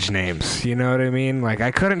stage names. You know what I mean? Like,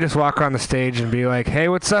 I couldn't just walk on the stage and be like, hey,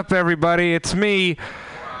 what's up, everybody? It's me,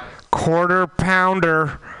 Quarter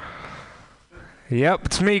Pounder. Yep,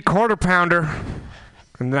 it's me, Quarter Pounder.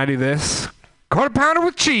 And then I do this. Quarter Pounder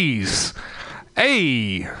with cheese.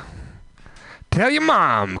 Hey, tell your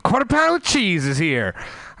mom, Quarter Pounder with cheese is here.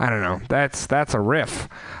 I don't know. That's a riff.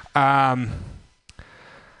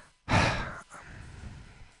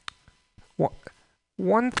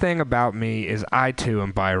 One thing about me is I too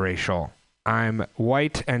am biracial. I'm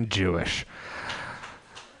white and Jewish.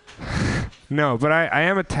 No, but I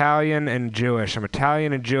am Italian and Jewish. I'm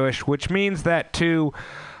Italian and Jewish, which means that too.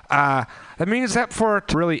 That means that for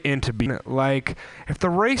it really into being like, if the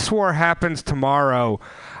race war happens tomorrow,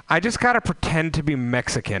 I just gotta pretend to be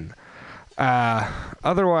Mexican.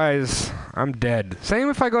 Otherwise, I'm dead. Same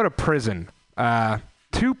if I go to prison.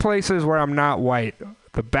 Two places where I'm not white.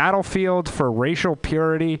 The battlefield for racial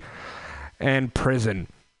purity and prison.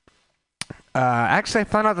 Actually, I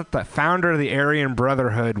found out that the founder of the Aryan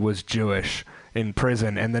Brotherhood was Jewish in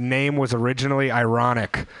prison, and the name was originally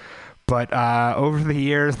ironic. But over the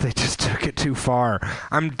years, they just took it too far.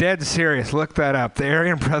 I'm dead serious. Look that up. The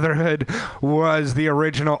Aryan Brotherhood was the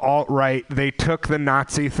original alt-right. They took the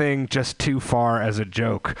Nazi thing just too far as a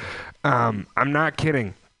joke. I'm not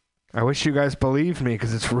kidding. I wish you guys believed me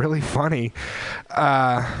because it's really funny.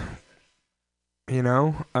 Okay,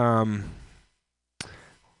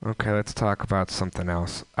 let's talk about something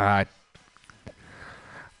else.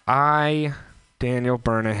 I, Daniel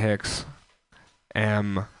Berna Hicks,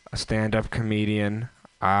 am a stand-up comedian.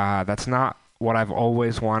 That's not what I've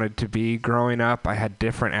always wanted to be growing up. I had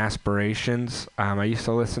different aspirations. I used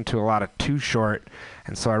to listen to a lot of Too Short,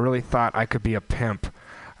 and so I really thought I could be a pimp.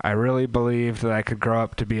 I really believed that I could grow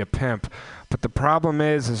up to be a pimp. But the problem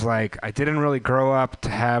is like, I didn't really grow up to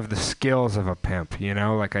have the skills of a pimp, you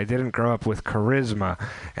know? Like, I didn't grow up with charisma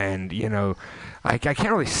and, you know, I can't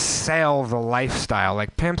really sell the lifestyle.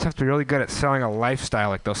 Like, pimps have to be really good at selling a lifestyle.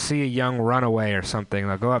 Like, they'll see a young runaway or something.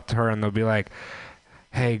 They'll go up to her and they'll be like,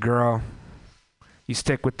 hey, girl, you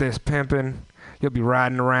stick with this pimping, you'll be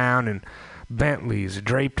riding around and Bentleys,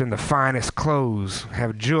 draped in the finest clothes,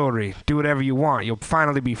 have jewelry, do whatever you want. You'll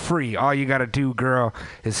finally be free. All you gotta do, girl,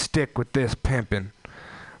 is stick with this pimping.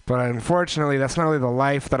 But unfortunately, that's not really the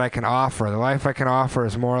life that I can offer. The life I can offer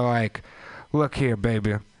is more like, look here,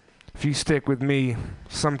 baby. If you stick with me,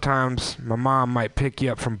 sometimes my mom might pick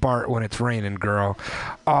you up from Bart when it's raining, girl.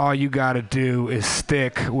 All you gotta do is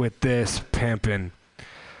stick with this pimping.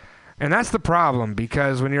 And that's the problem,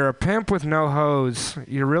 because when you're a pimp with no hose,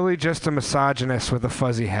 you're really just a misogynist with a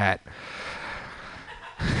fuzzy hat.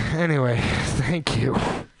 Anyway, thank you.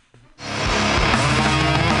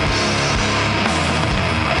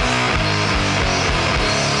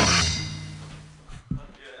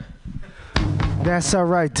 That's all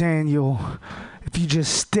right, Daniel. If you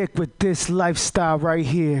just stick with this lifestyle right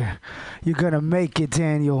here, you're gonna make it,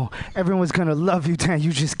 Daniel. Everyone's gonna love you, Daniel.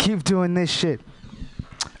 You just keep doing this shit.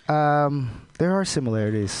 There are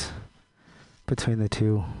similarities between the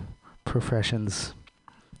two professions.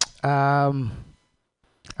 I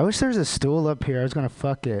wish there was a stool up here. I was gonna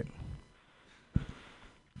fuck it.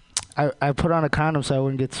 I put on a condom so I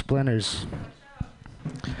wouldn't get splinters.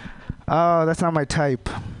 Oh, that's not my type.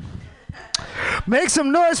 Make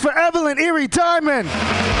some noise for Evelyn Erie Diamond!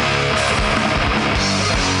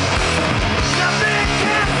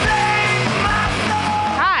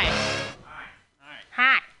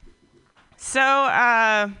 So,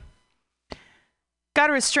 got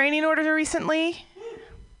a restraining order recently.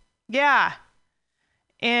 Yeah.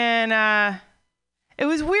 And it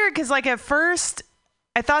was weird because, like, at first,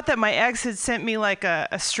 I thought that my ex had sent me, like,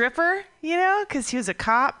 a stripper, you know, because he was a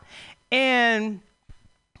cop. But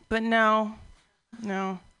no,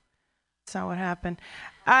 that's not what happened.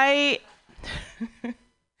 I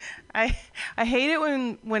hate it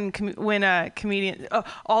when comedians,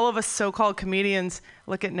 all of us so-called comedians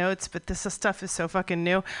look at notes, but this stuff is so fucking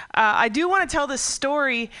new. I do want to tell this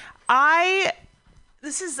story.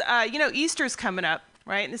 This is, Easter's coming up,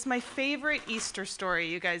 right? And this is my favorite Easter story,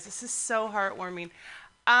 you guys. This is so heartwarming.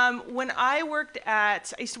 When I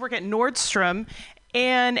used to work at Nordstrom,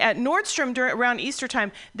 and at Nordstrom around Easter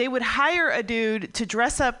time, they would hire a dude to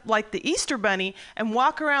dress up like the Easter bunny and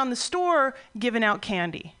walk around the store giving out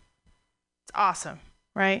candy. It's awesome,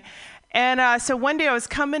 right? And so one day I was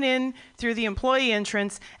coming in through the employee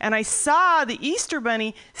entrance and I saw the Easter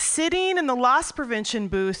bunny sitting in the loss prevention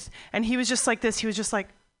booth, and he was just like this. He was just like,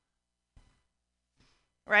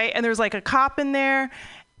 right? And there was like a cop in there.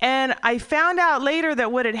 And I found out later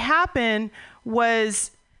that what had happened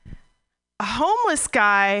was a homeless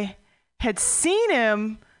guy had seen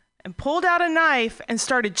him and pulled out a knife and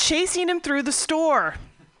started chasing him through the store,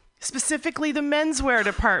 specifically the menswear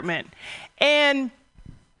department. And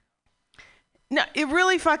no, it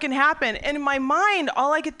really fucking happened. And in my mind,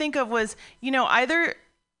 all I could think of was, either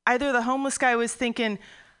the homeless guy was thinking,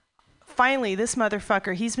 finally, this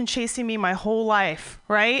motherfucker, he's been chasing me my whole life,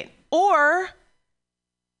 right? Or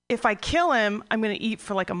if I kill him, I'm going to eat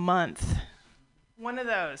for like a month. One of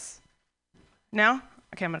those. No?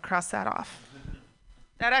 Okay, I'm going to cross that off.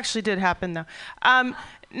 That actually did happen, though.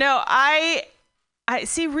 No, I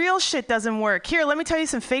see, real shit doesn't work. Here, let me tell you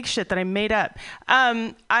some fake shit that I made up.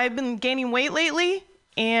 I've been gaining weight lately,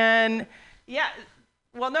 and yeah,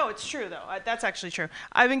 well, no, it's true, though. That's actually true.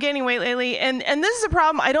 I've been gaining weight lately, and this is a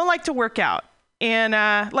problem. I don't like to work out. And,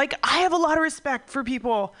 I have a lot of respect for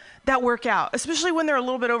people that work out, especially when they're a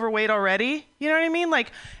little bit overweight already. You know what I mean?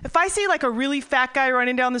 Like, if I see, like, a really fat guy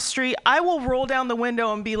running down the street, I will roll down the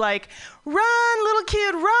window and be like, run, little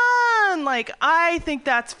kid, run! Like, I think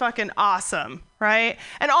that's fucking awesome, right?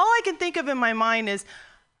 And all I can think of in my mind is,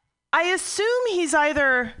 I assume he's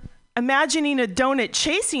either imagining a donut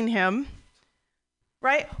chasing him,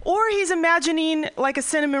 right? Or he's imagining, like, a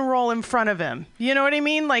cinnamon roll in front of him. You know what I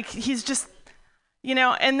mean? Like, he's just...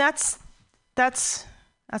 and that's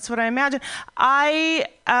what I imagine. I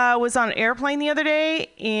was on an airplane the other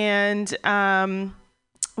day, and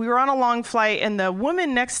we were on a long flight, and the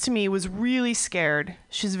woman next to me was really scared.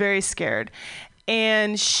 She's very scared.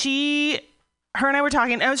 And her and I were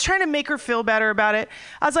talking. I was trying to make her feel better about it.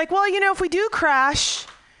 I was like, well, if we do crash,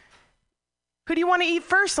 who do you want to eat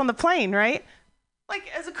first on the plane, right? Like,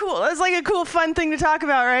 it's like a cool, fun thing to talk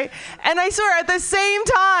about, right? And I swear, at the same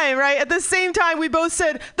time, we both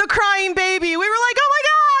said, the crying baby. We were like, oh my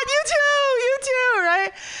God, you too,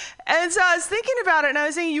 right? And so I was thinking about it, and I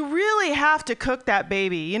was saying, you really have to cook that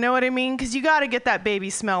baby. You know what I mean? Because you got to get that baby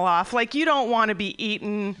smell off. Like, you don't want to be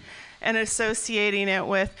eating and associating it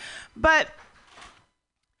with. But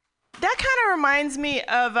that kind of reminds me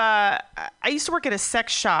of, I used to work at a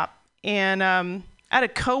sex shop, and I had a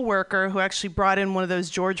coworker who actually brought in one of those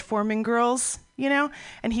George Foreman girls, and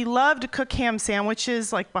he loved to cook ham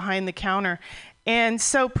sandwiches, like, behind the counter. And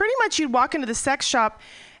so pretty much you'd walk into the sex shop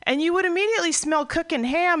and you would immediately smell cooking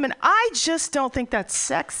ham, and I just don't think that's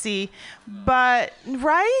sexy. But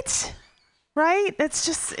right?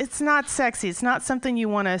 It's not sexy. It's not something you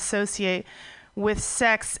want to associate with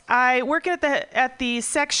sex. I work at the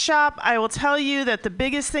sex shop. I will tell you that the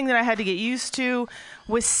biggest thing that I had to get used to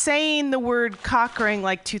was saying the word cock ring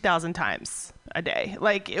like 2,000 times a day.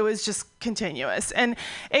 Like, it was just continuous. And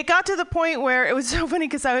it got to the point where it was so funny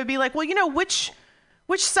because I would be like, well, which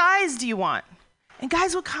size do you want? And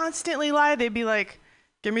guys would constantly lie. They'd be like,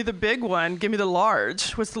 give me the big one. Give me the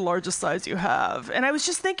large. What's the largest size you have? And I was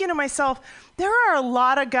just thinking to myself, there are a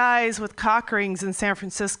lot of guys with cock rings in San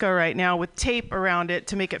Francisco right now with tape around it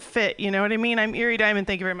to make it fit. You know what I mean? I'm Erie Diamond.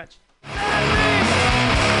 Thank you very much.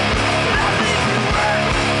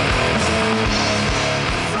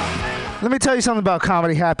 Let me tell you something about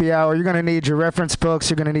Comedy Happy Hour. You're going to need your reference books.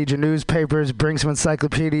 You're going to need your newspapers. Bring some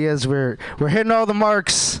encyclopedias. We're hitting all the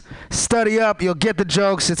marks. Study up. You'll get the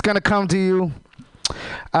jokes. It's going to come to you.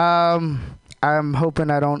 I'm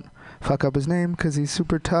hoping I don't fuck up his name because he's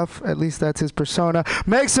super tough. At least that's his persona.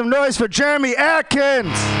 Make some noise for Jeremy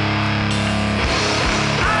Atkins.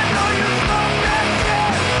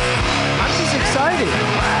 I'm just excited.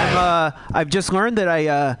 I've just learned that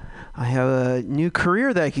I have a new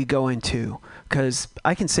career that I could go into because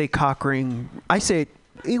I can say cock ring. I say it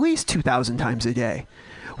at least 2,000 times a day.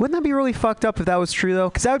 Wouldn't that be really fucked up if that was true, though?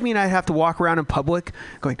 Because that would mean I'd have to walk around in public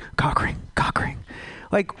going, cock ring, cock ring.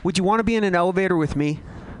 Like, would you want to be in an elevator with me?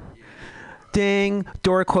 Ding,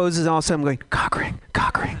 door closes, and all of a sudden I'm going, cock ring,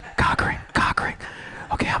 cock ring, cock ring, cock ring.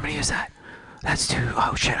 Okay, how many is that? That's 2.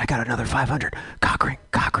 Oh, shit, I got another 500. Cock ring,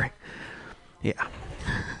 cock ring. Yeah.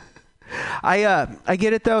 I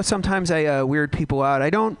get it, though. Sometimes I weird people out. I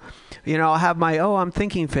don't, I'll have my, I'm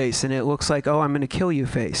thinking face, and it looks like, I'm going to kill you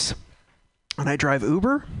face. And I drive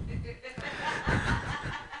Uber.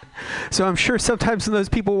 So I'm sure sometimes when those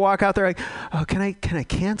people walk out there like, can I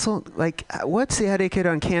cancel? Like, what's the etiquette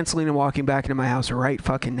on canceling and walking back into my house right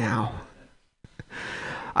fucking now?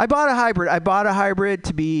 I bought a hybrid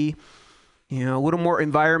to be, a little more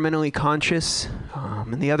environmentally conscious.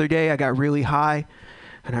 And the other day I got really high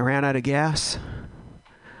and I ran out of gas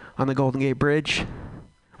on the Golden Gate Bridge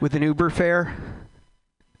with an Uber fare.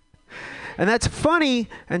 And that's funny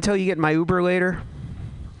until you get in my Uber later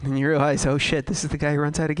and you realize, oh shit, this is the guy who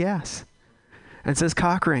runs out of gas and says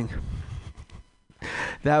cock ring.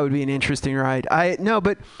 That would be an interesting ride.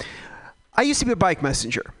 But I used to be a bike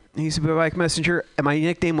messenger. I used to be a bike messenger, and my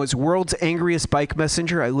nickname was World's Angriest Bike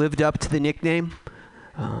Messenger. I lived up to the nickname.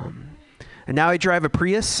 And now I drive a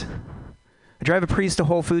Prius. I drive a Prius to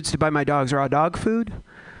Whole Foods to buy my dogs raw dog food.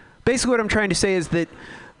 Basically what I'm trying to say is that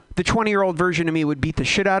the 20-year-old version of me would beat the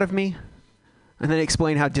shit out of me and then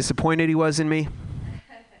explain how disappointed he was in me.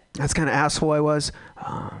 That's kind of asshole I was.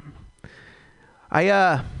 I'm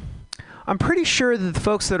pretty sure that the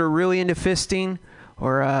folks that are really into fisting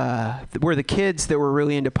were the kids that were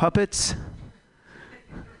really into puppets.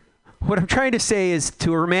 What I'm trying to say is,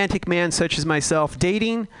 to a romantic man such as myself,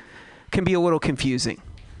 dating can be a little confusing.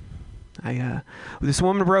 This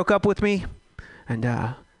woman broke up with me, and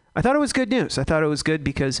I thought it was good news. I thought it was good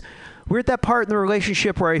because we're at that part in the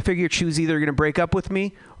relationship where I figured she was either going to break up with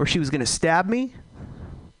me or she was going to stab me.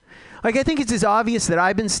 Like, I think it's as obvious that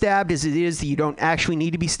I've been stabbed as it is that you don't actually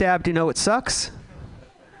need to be stabbed to know it sucks.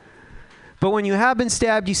 But when you have been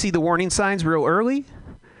stabbed, you see the warning signs real early.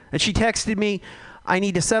 And she texted me, I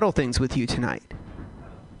need to settle things with you tonight.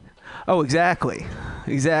 Oh, exactly.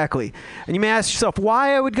 Exactly. And you may ask yourself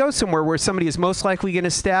why I would go somewhere where somebody is most likely going to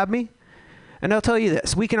stab me. And I'll tell you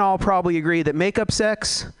this. We can all probably agree that makeup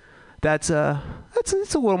sex, it's a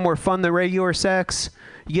little more fun than regular sex.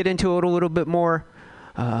 You get into it a little bit more.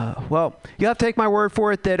 Well, you have to take my word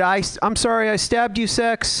for it that I'm sorry I stabbed you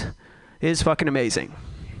sex is fucking amazing.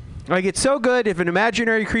 Like, it's so good if an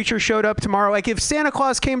imaginary creature showed up tomorrow. Like, if Santa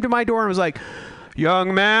Claus came to my door and was like,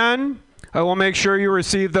 young man, I will make sure you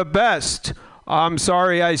receive the best I'm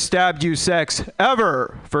sorry I stabbed you sex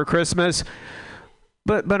ever for Christmas.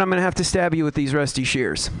 But I'm going to have to stab you with these rusty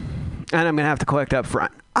shears. And I'm going to have to collect up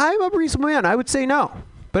front. I'm a reasonable man. I would say no.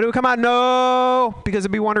 But it would come out no, because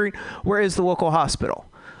I'd be wondering, where is the local hospital?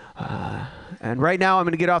 And right now I'm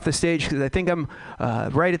going to get off the stage because I think I'm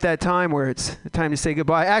right at that time where it's time to say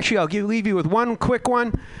goodbye. Actually, I'll leave you with one quick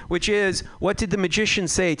one, which is, what did the magician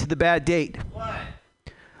say to the bad date? What?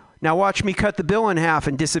 Now watch me cut the bill in half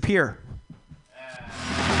and disappear.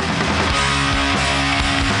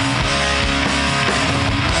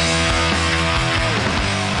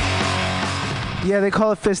 Yeah, they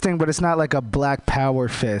call it fisting, but it's not like a black power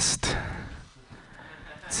fist.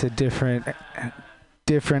 It's a different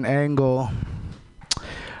angle.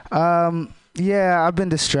 Yeah, I've been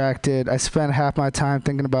distracted. I spent half my time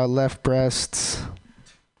thinking about left breasts.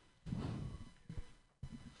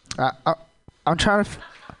 I'm trying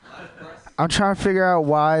to figure out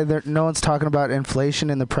why no one's talking about inflation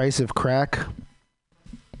and the price of crack.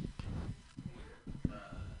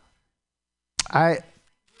 I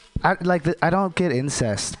don't get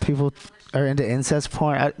incest. People are into incest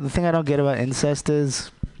porn. The thing I don't get about incest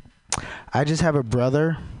is I just have a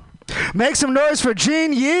brother. Make some noise for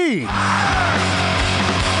Gene Yee! God,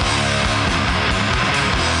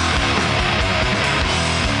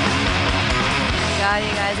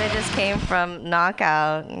 you guys, I just came from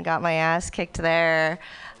Knockout and got my ass kicked there.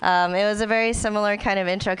 It was a very similar kind of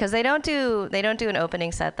intro because they don't do an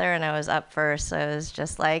opening set there, and I was up first, so it was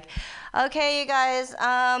just like, okay, you guys,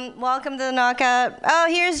 welcome to the Knockout. Oh,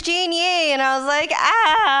 here's Gene Yee, and I was like,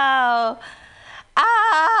 ow,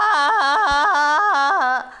 ah.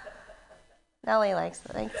 Nellie likes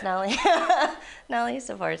it. Thanks, Nellie. Nellie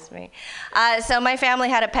supports me. So my family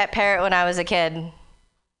had a pet parrot when I was a kid.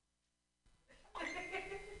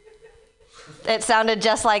 It sounded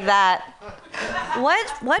just like that.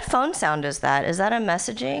 What phone sound is that? Is that a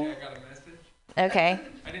messaging? I got a message. Okay.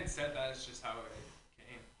 I didn't set that. It's just how it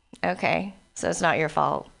came. Okay. So it's not your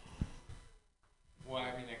fault. Well,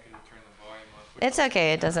 I mean, I could turn the volume up. It's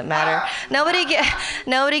okay. It doesn't matter.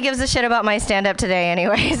 Nobody gives a shit about my stand-up today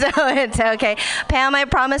anyway, so it's okay. Pam, I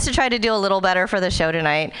promise to try to do a little better for the show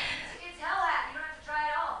tonight. It's hell at. You don't have to try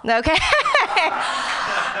it all. Okay.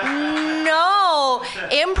 No,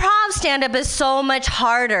 improv stand-up is so much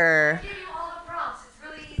harder. I'll give you all the prompts. It's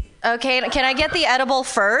really easy. Okay, can I get the edible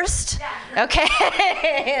first? Yeah. Okay,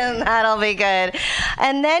 that'll be good.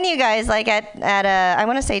 And then you guys, like at I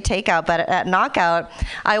want to say takeout, but at Knockout,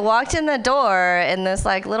 I walked in the door and this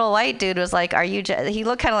like little white dude was like, "Are you?" He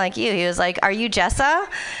looked kind of like you. He was like, "Are you Jessa?"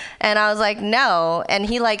 And I was like, "No." And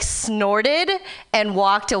he like snorted and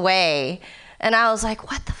walked away. And I was like,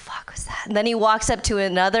 "What the fuck was that?" And then he walks up to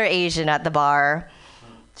another Asian at the bar.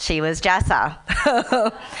 She was Jessa.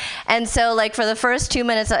 And so like for the first 2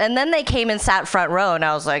 minutes, and then they came and sat front row, and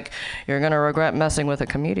I was like, "You're going to regret messing with a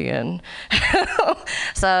comedian."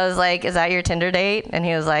 So I was like, "Is that your Tinder date?" And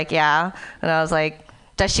he was like, "Yeah." And I was like,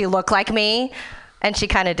 "Does she look like me?" And she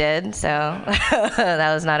kind of did, so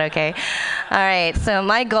that was not okay. All right, so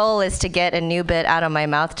my goal is to get a new bit out of my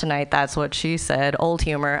mouth tonight. That's what she said, old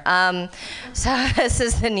humor. So this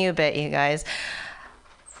is the new bit, you guys.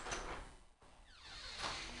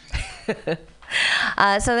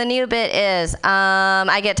 So the new bit is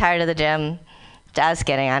I get tired of the gym. Just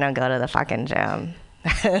kidding. I don't go to the fucking gym.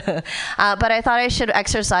 But I thought I should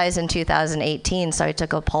exercise in 2018, so I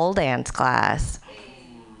took a pole dance class.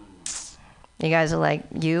 You guys are like,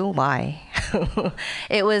 you? Why?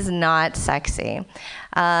 It was not sexy.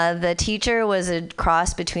 The teacher was a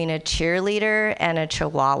cross between a cheerleader and a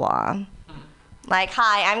chihuahua. Like,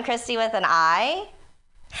 hi, I'm Christy with an I.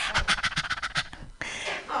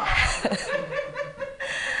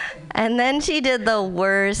 And then she did the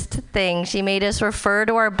worst thing. She made us refer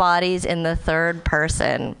to our bodies in the third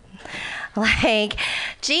person. Like,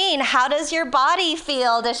 Jean, how does your body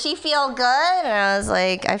feel? Does she feel good? And I was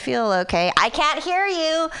like, I feel okay. I can't hear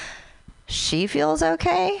you. She feels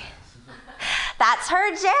okay? That's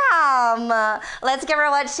her jam. Let's give her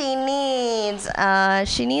what she needs.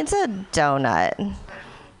 She needs a donut,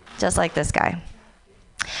 just like this guy.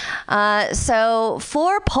 So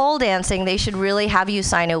for pole dancing, they should really have you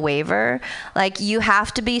sign a waiver. Like, you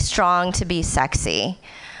have to be strong to be sexy.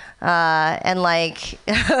 And like,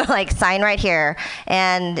 like sign right here,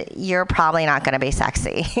 and you're probably not going to be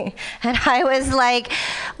sexy. And I was like,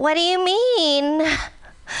 what do you mean?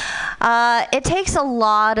 It takes a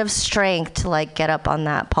lot of strength to like get up on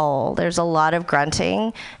that pole. There's a lot of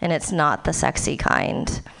grunting, and it's not the sexy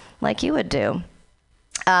kind like you would do.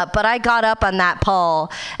 But I got up on that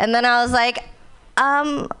pole, and then I was like,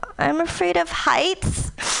 I'm afraid of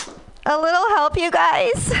heights. A little help, you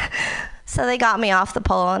guys. So they got me off the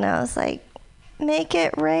pole, and I was like, make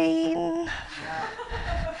it rain.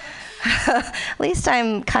 At least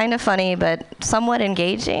I'm kind of funny, but somewhat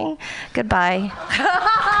engaging. Goodbye.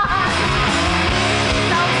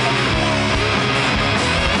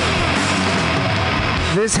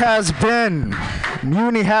 This has been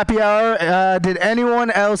Mutiny Happy Hour. Did anyone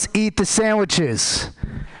else eat the sandwiches?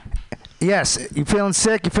 Yes. You feeling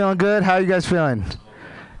sick? You feeling good? How are you guys feeling?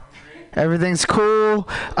 Everything's cool.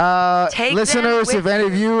 Listeners, if any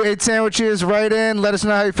of you ate sandwiches, write in. Let us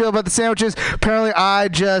know how you feel about the sandwiches. Apparently, I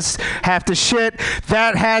just have to shit.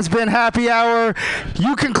 That has been Happy Hour.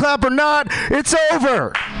 You can clap or not. It's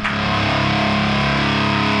over.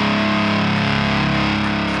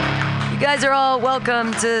 You guys are all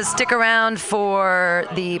welcome to stick around for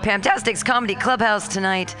the Pamtastics Comedy Clubhouse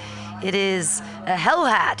tonight. It is a hell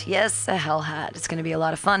hat. Yes, a hell hat. It's going to be a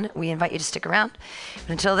lot of fun. We invite you to stick around.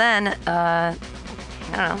 But until then, I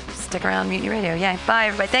don't know, stick around Mutiny Radio. Yeah, bye,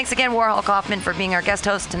 everybody. Thanks again, Warhol Kaufman, for being our guest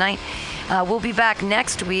host tonight. We'll be back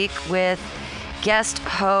next week with guest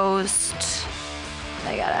host...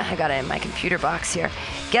 I got it in my computer box here.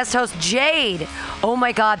 Guest host Jade. Oh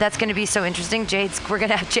my God, that's going to be so interesting. Jade's going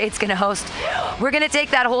to host. We're going to take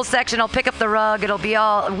that whole section. I'll pick up the rug. It'll be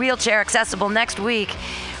all wheelchair accessible next week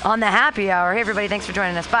on the Happy Hour. Hey everybody, thanks for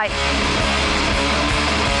joining us. Bye.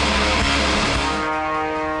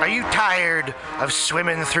 Are you tired of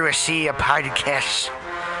swimming through a sea of podcasts?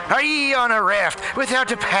 Are ye on a raft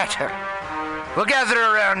without a paddle? Well, gather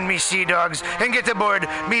around me, sea dogs, and get aboard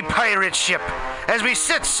me pirate ship as we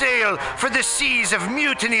set sail for the seas of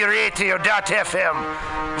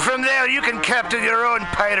MutinyRadio.fm. From there, you can captain your own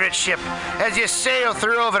pirate ship as you sail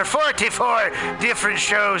through over 44 different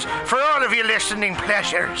shows for all of your listening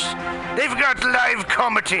pleasures. They've got live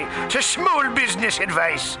comedy to small business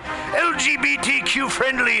advice,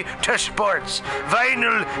 LGBTQ-friendly to sports,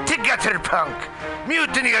 vinyl to gutter punk.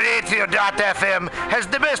 MutinyRadio.fm has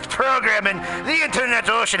the best programming the internet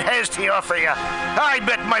ocean has to offer you. I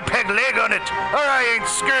bet my peg leg on it, or I ain't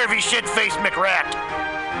scurvy shit-faced McRat.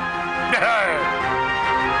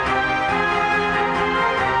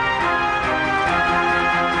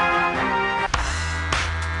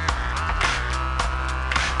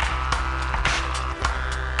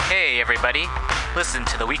 Hey everybody, listen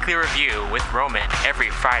to the Weekly Review with Roman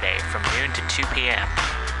every Friday from noon to 2 p.m.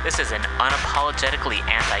 This is an unapologetically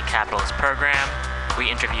anti-capitalist program. We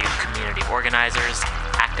interview community organizers,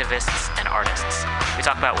 activists, and artists. We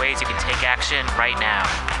talk about ways you can take action right now.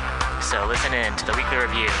 So listen in to the Weekly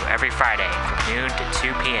Review every Friday from noon to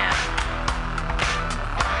 2 p.m.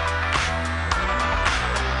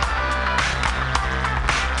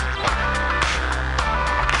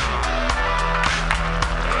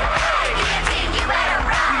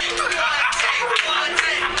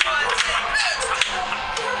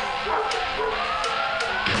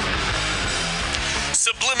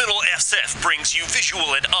 Subliminal SF brings you visual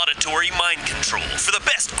visual and auditory mind control. For the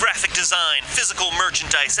best graphic design, physical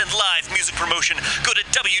merchandise, and live music promotion, go to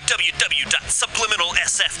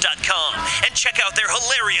www.subliminalsf.com and check out their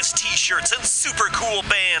hilarious t-shirts and super cool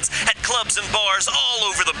bands at clubs and bars all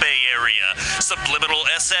over the Bay Area. Subliminal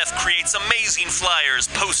SF creates amazing flyers,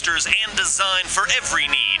 posters, and design for every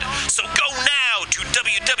need. So go now to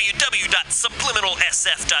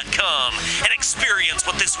www.subliminalsf.com and experience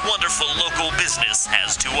what this wonderful local business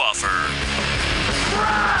has to offer.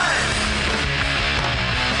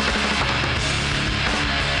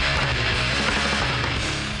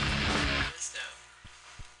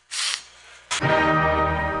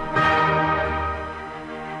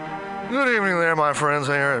 Good evening there, my friends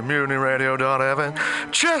here at MutinyRadio.fm.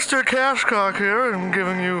 Chester Cashcock here, and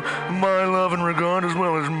giving you my love and regard as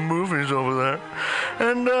well as movies over there.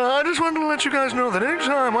 And I just wanted to let you guys know that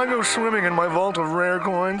anytime I go swimming in my vault of rare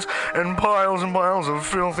coins and piles of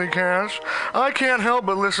filthy cash, I can't help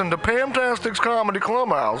but listen to Pamtastic's Comedy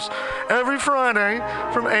Clubhouse every Friday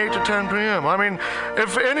from 8 to 10 p.m. I mean,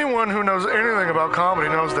 if anyone who knows anything about comedy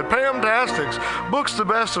knows that Pamtastics books the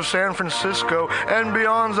best of San Francisco and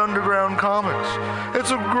beyond's underground comics.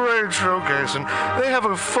 It's a great showcase, and they have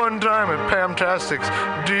a fun time at Pamtastics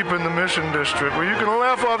deep in the Mission District, where you can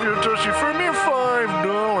laugh off your tushy for a mere $5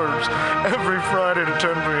 every Friday to 10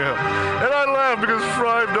 p.m. And I laugh because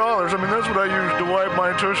 $5, I mean, that's what I use to wipe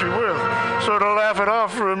my tushy with. So to laugh it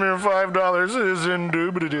off for a mere $5 is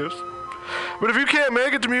indubitious. But if you can't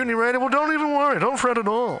make it to Mutiny Radio, well, don't even worry. Don't fret at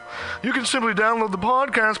all. You can simply download the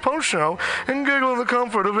podcast post-show and giggle in the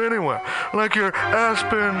comfort of anywhere, like your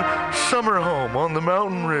Aspen summer home on the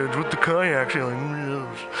mountain ridge with the kayak feeling.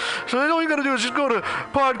 So all you got to do is just go to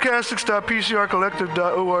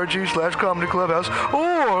podcastics.pcrcollective.org/comedy clubhouse,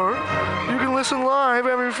 or you can listen live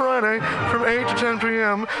every Friday from 8 to 10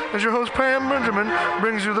 p.m. as your host Pam Benjamin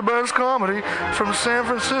brings you the best comedy from San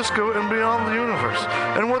Francisco and beyond the universe.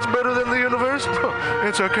 And what's better than the universe?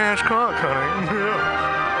 It's a cash cock, honey. Yeah.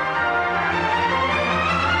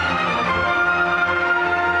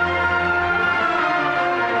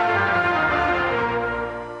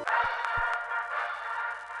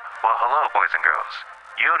 Well, hello, boys and girls.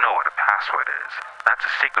 You know what a password is. That's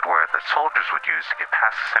a secret word that soldiers would use to get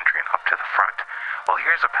past the sentry and up to the front. Well,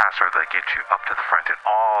 here's a password that gets you up to the front in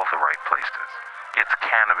all the right places. It's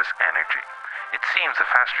cannabis energy. It seems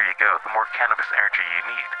the faster you go, the more cannabis energy you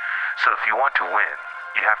need. So if you want to win,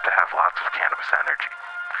 you have to have lots of cannabis energy.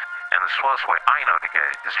 And the swellest way I know to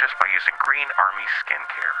get it is just by using Green Army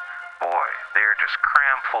Skincare. Boy, they're just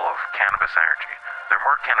crammed full of cannabis energy. There are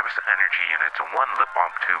more cannabis energy units in one lip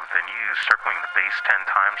balm tube than you use circling the base 10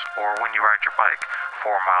 times or when you ride your bike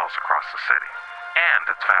 4 miles across the city. And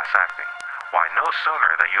it's fast acting. Why, no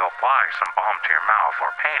sooner than you apply some balm to your mouth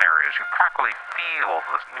or pain areas, you practically feel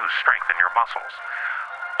the new strength in your muscles.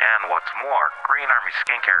 And what's more, Green Army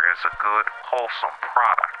Skincare is a good, wholesome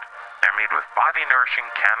product. They're made with body-nourishing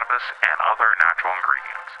cannabis and other natural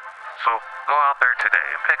ingredients. So go out there today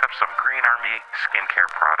and pick up some Green Army Skincare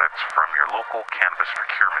products from your local cannabis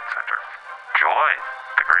procurement center. Join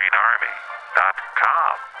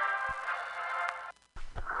thegreenarmy.com.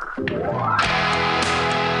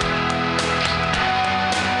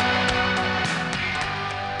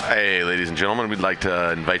 Hey, ladies and gentlemen, we'd like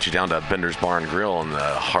to invite you down to Bender's Bar and Grill in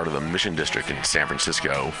the heart of the Mission District in San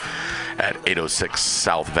Francisco at 806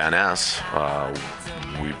 South Van Ness.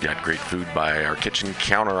 We've got great food by our kitchen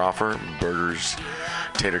counter offer: burgers,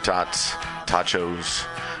 tater tots, tachos,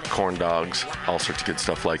 corn dogs, all sorts of good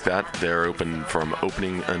stuff like that. They're open from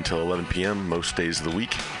opening until 11 p.m. most days of the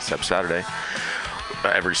week, except Saturday.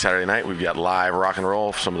 Every Saturday night, we've got live rock and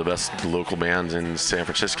roll, some of the best local bands in San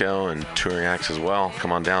Francisco and touring acts as well.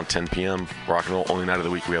 Come on down, 10 p.m., rock and roll, only night of the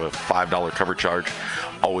week. We have a $5 cover charge,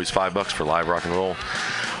 always $5 for live rock and roll.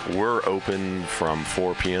 We're open from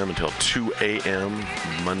 4 p.m. until 2 a.m.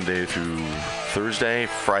 Monday through Thursday,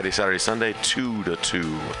 Friday, Saturday, Sunday, 2 to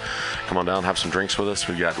 2. Come on down, have some drinks with us.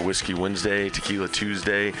 We've got Whiskey Wednesday, Tequila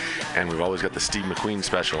Tuesday, and we've always got the Steve McQueen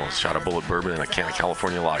special. A shot of Bullet Bourbon and a can of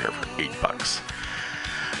California Lager for $8.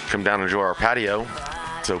 Come down and enjoy our patio.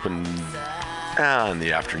 It's open in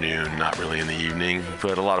the afternoon, not really in the evening,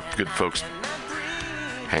 but a lot of good folks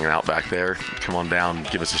hanging out back there. Come on down,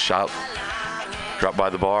 give us a shout. Drop by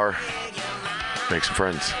the bar, make some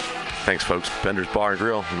friends. Thanks, folks. Bender's Bar and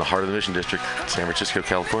Grill in the heart of the Mission District, San Francisco,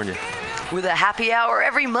 California. With a happy hour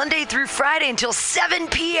every Monday through Friday until 7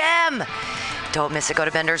 p.m. Don't miss it. Go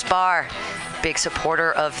to Bender's Bar. Big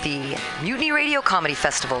supporter of the Mutiny Radio Comedy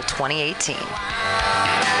Festival 2018.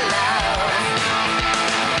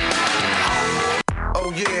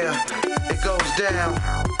 Oh yeah, it goes down.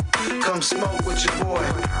 Come smoke with your boy.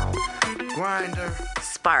 grinder.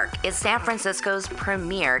 Spark is San Francisco's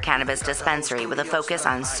premier cannabis dispensary with a focus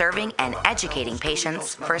on serving and educating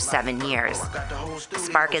patients for 7 years.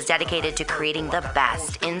 Spark is dedicated to creating the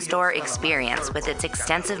best in-store experience with its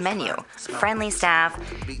extensive menu, friendly staff,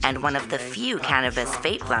 and one of the few cannabis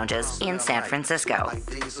vape lounges in San Francisco.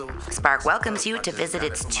 Spark welcomes you to visit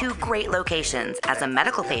its 2 great locations as a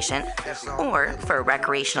medical patient or for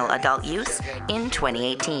recreational adult use in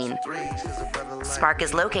 2018. Spark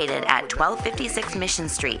is located at 1256 Mission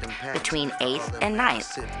Street between 8th and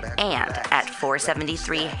 9th and at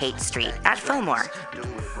 473 Haight Street at Fillmore.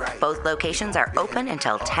 Both locations are open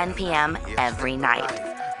until 10 p.m. every night.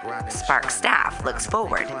 Spark staff looks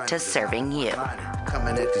forward to serving you.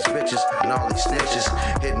 Coming at these bitches and all these snitches,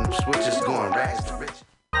 hitting switches, going rags to riches.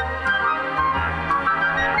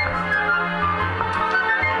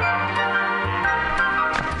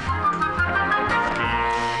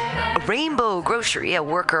 Rainbow Grocery, a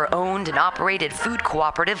worker-owned and operated food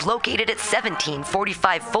cooperative located at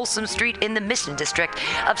 1745 Folsom Street in the Mission District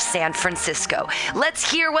of San Francisco.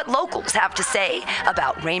 Let's hear what locals have to say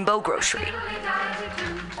about Rainbow Grocery.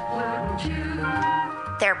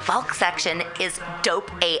 Their bulk section is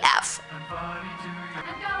dope AF.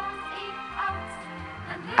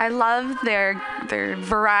 I love their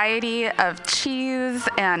variety of cheese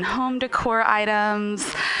and home decor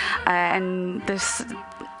items and this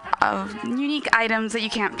of unique items that you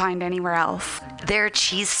can't find anywhere else. Their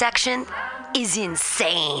cheese section is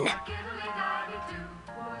insane.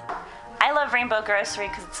 I love Rainbow Grocery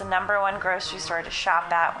because it's the #1 grocery store to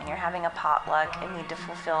shop at when you're having a potluck and need to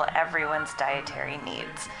fulfill everyone's dietary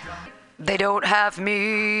needs. They don't have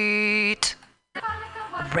meat.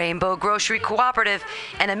 Rainbow Grocery Cooperative,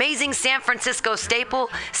 an amazing San Francisco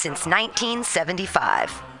staple since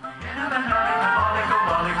 1975.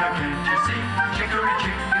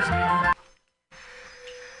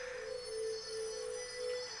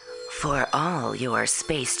 For all your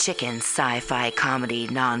space chicken, sci-fi, comedy,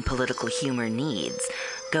 non-political humor needs,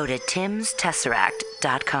 go to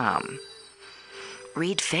timstesseract.com.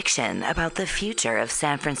 Read fiction about the future of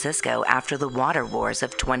San Francisco after the water wars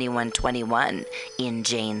of 2121 in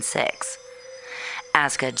Jane 6.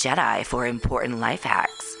 Ask a Jedi for important life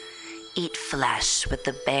hacks. Eat flesh with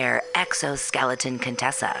the bare exoskeleton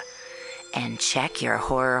Contessa. And check your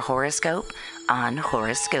horror horoscope on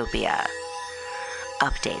Horoscopia.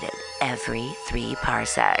 Updated every 3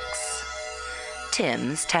 parsecs.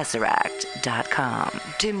 TimsTesseract.com.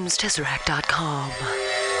 TimsTesseract.com.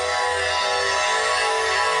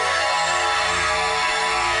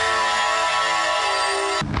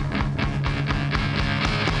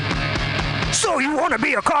 So you want to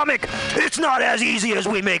be a comic? It's not as easy as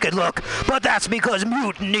we make it look, but that's because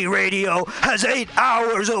Mutiny Radio has 8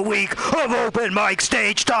 hours a week of open mic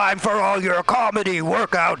stage time for all your comedy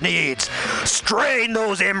workout needs. Strain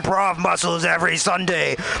those improv muscles every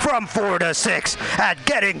Sunday from 4 to 6 at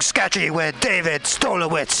Getting Sketchy with David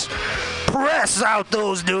Stolowitz. Press out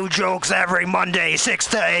those new jokes every Monday 6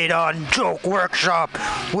 to 8 on Joke Workshop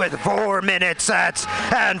with 4-minute sets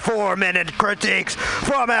and 4-minute critiques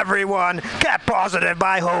from everyone kept positive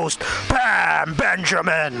by host Pam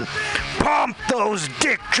Benjamin. Pump those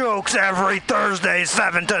dick jokes every Thursday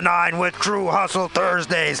 7 to 9 with True Hustle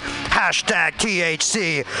Thursdays.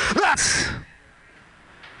 #THC. That's...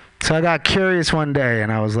 So I got curious one day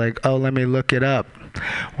and I was like, oh, let me look it up.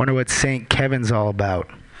 Wonder what St. Kevin's all about.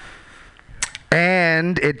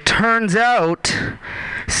 And it turns out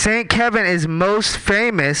St. Kevin is most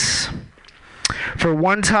famous for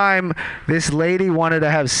one time this lady wanted to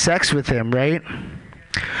have sex with him, right?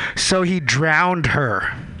 So he drowned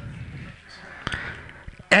her.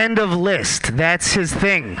 End of list. That's his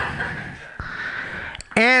thing.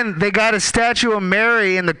 And they got a statue of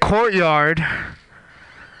Mary in the courtyard.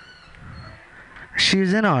 She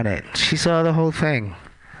was in on it. She saw the whole thing.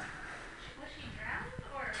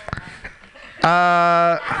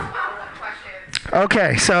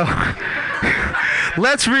 Okay, so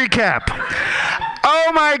let's recap.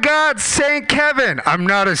 Oh my God, St. Kevin. I'm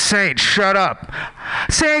not a saint. Shut up.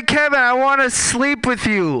 St. Kevin, I want to sleep with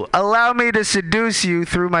you. Allow me to seduce you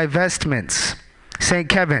through my vestments. St.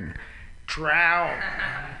 Kevin. Drown.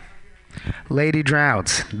 Lady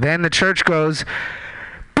drowns. Then the church goes,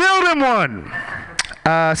 build him one.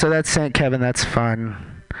 So that's St. Kevin. That's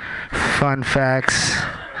fun. Fun facts.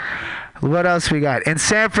 What else we got? In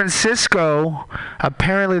San Francisco,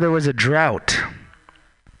 apparently there was a drought.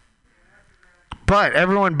 But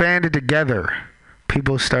everyone banded together.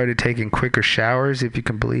 People started taking quicker showers, if you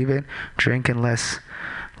can believe it. Drinking less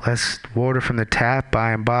water from the tap,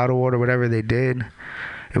 buying bottled water, whatever they did.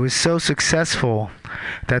 It was so successful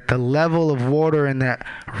that the level of water in that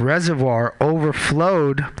reservoir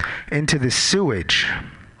overflowed into the sewage.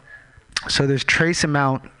 So there's trace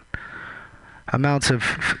amounts of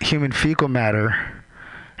human fecal matter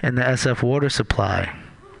in the SF water supply.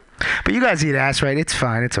 But you guys eat ass, right? It's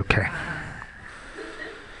fine. It's okay.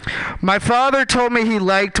 My father told me he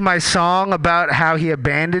liked my song about how he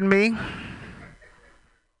abandoned me,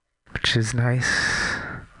 which is nice.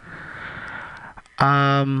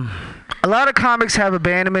 A lot of comics have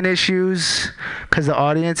abandonment issues because the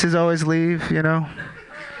audiences always leave, you know.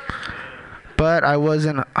 But I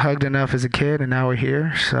wasn't hugged enough as a kid, and now we're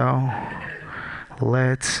here, so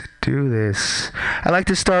let's do this. I like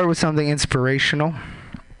to start with something inspirational.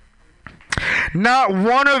 Not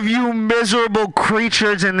one of you miserable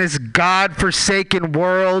creatures in this God-forsaken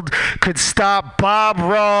world could stop Bob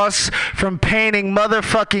Ross from painting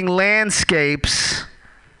motherfucking landscapes.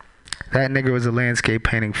 That nigga was a landscape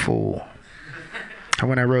painting fool. And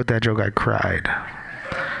when I wrote that joke, I cried.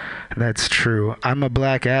 That's true. I'm a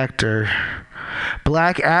black actor.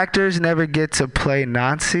 Black actors never get to play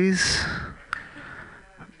Nazis.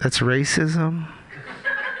 That's racism.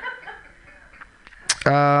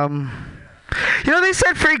 You know, they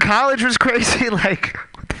said free college was crazy. Like,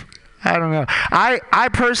 I don't know. I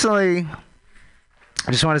personally,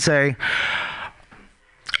 I just want to say,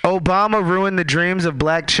 Obama ruined the dreams of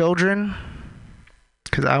black children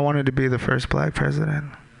because I wanted to be the first black president.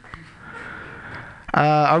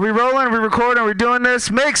 Are we rolling? Are we recording? Are we doing this?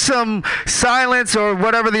 Make some silence or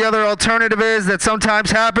whatever the other alternative is that sometimes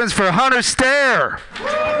happens for Hunter Stare.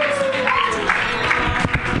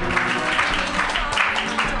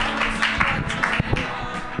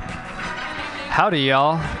 Howdy,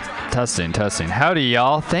 y'all. Testing. Howdy,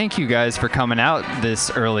 y'all. Thank you guys for coming out this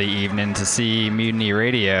early evening to see Mutiny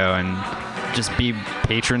Radio and just be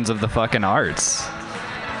patrons of the fucking arts.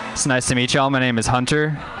 It's nice to meet y'all. My name is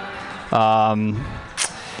Hunter.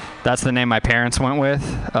 That's the name my parents went with.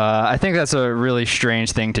 I think that's a really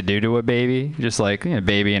strange thing to do to a baby. Just like, you know,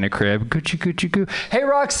 baby in a crib. Coochie coo. Hey,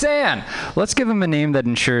 Roxanne! Let's give him a name that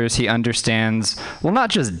ensures he understands, well,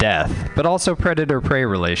 not just death, but also predator-prey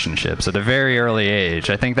relationships at a very early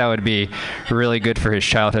age. I think that would be really good for his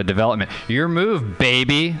childhood development. Your move,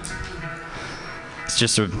 baby! It's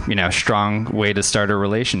just a, you know, strong way to start a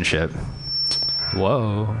relationship.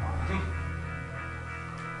 Whoa.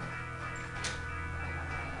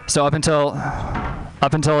 So up until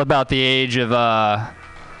about the age of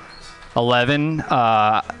 11,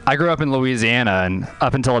 I grew up in Louisiana, and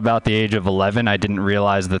up until about the age of 11, I didn't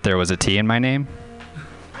realize that there was a T in my name.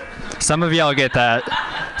 Some of y'all get that.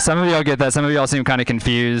 Some of y'all seem kind of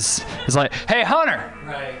confused. It's like, hey, Hunter.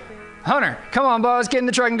 Right. Hunter, come on, boys, get in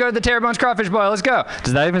the truck and go to the Terrebones Crawfish Boil. Let's go.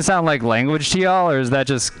 Does that even sound like language to y'all, or is that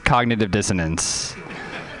just cognitive dissonance?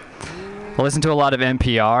 I listen to a lot of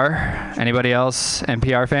NPR. Anybody else?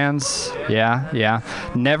 NPR fans? Yeah.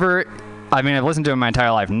 Never. I mean, I've listened to them my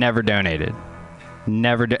entire life. Never donated.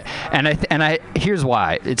 And here's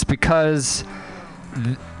why. It's because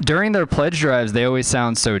during their pledge drives, they always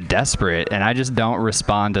sound so desperate, and I just don't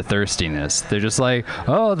respond to thirstiness. They're just like,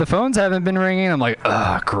 oh, the phones haven't been ringing. I'm like,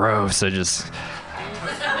 ugh, gross. I'm just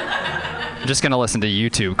gonna listen to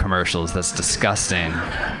YouTube commercials. That's disgusting.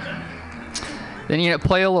 Then, you know,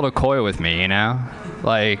 play a little coy with me, you know?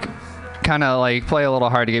 Like, kind of like play a little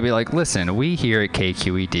hard to be like, listen, we here at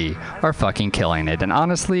KQED are fucking killing it. And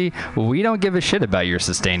honestly, we don't give a shit about your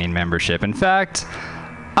sustaining membership. In fact,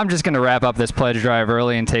 I'm just going to wrap up this pledge drive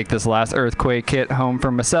early and take this last earthquake kit home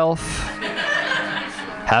for myself.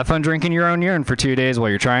 Have fun drinking your own urine for 2 days while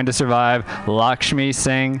you're trying to survive. Lakshmi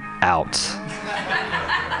Singh out.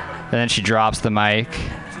 And then she drops the mic,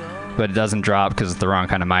 but it doesn't drop because it's the wrong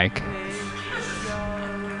kind of mic.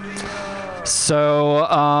 So,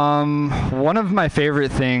 one of my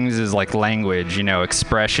favorite things is like language, you know,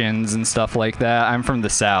 expressions and stuff like that. I'm from the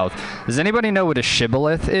South. Does anybody know what a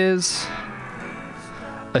shibboleth is?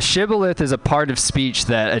 A shibboleth is a part of speech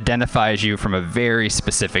that identifies you from a very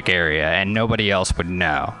specific area and nobody else would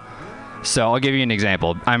know. So I'll give you an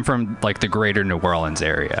example. I'm from like the greater New Orleans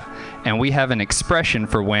area, and we have an expression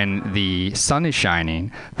for when the sun is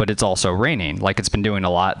shining, but it's also raining, like it's been doing a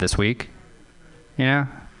lot this week. You know?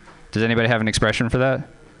 Does anybody have an expression for that?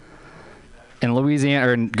 In Louisiana,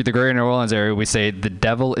 or in the greater New Orleans area, we say, the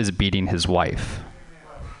devil is beating his wife.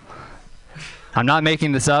 I'm not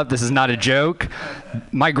making this up. This is not a joke.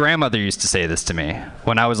 My grandmother used to say this to me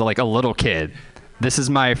when I was like a little kid. This is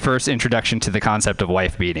my first introduction to the concept of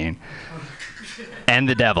wife beating and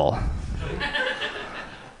the devil.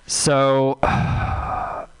 So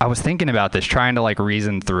I was thinking about this, trying to like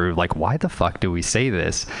reason through, like, why the fuck do we say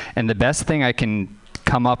this? And the best thing I can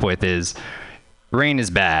come up with is, rain is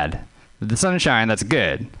bad. The sunshine, that's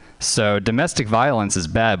good. So domestic violence is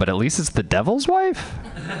bad, but at least it's the devil's wife?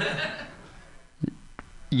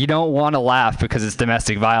 You don't want to laugh because it's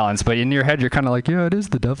domestic violence, but in your head you're kind of like, yeah, it is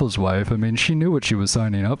the devil's wife. I mean, she knew what she was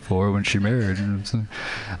signing up for when she married. You know what I'm saying?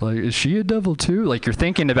 Like, is she a devil too? Like, you're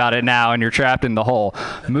thinking about it now and you're trapped in the hole.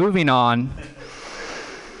 Moving on.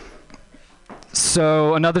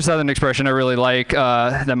 So another Southern expression I really like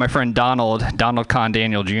that my friend Donald Con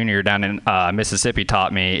Daniel Jr. down in Mississippi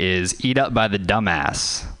taught me is eat up by the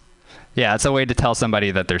dumbass. Yeah, it's a way to tell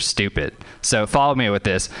somebody that they're stupid. So follow me with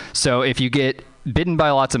this. So if you get bitten by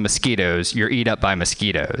lots of mosquitoes, you're eat up by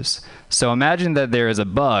mosquitoes. So imagine that there is a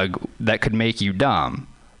bug that could make you dumb,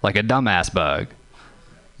 like a dumbass bug.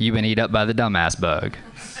 You've been eat up by the dumbass bug.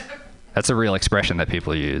 That's a real expression that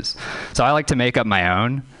people use. So I like to make up my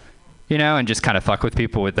own, you know, and just kind of fuck with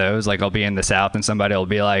people with those. Like, I'll be in the South and somebody will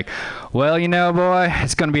be like, well, you know, boy,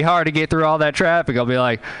 it's going to be hard to get through all that traffic. I'll be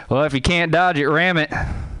like, well, if you can't dodge it, ram it.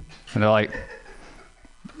 And they're like,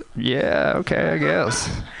 yeah, okay, I guess.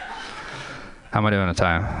 How am I doing on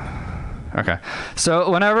time? Okay. So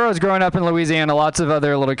whenever I was growing up in Louisiana, lots of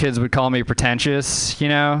other little kids would call me pretentious, you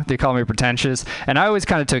know? They call me pretentious. And I always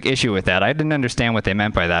kind of took issue with that. I didn't understand what they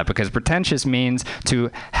meant by that, because pretentious means to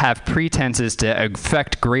have pretenses to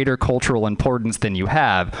affect greater cultural importance than you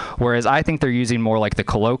have, whereas I think they're using more like the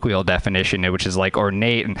colloquial definition, which is like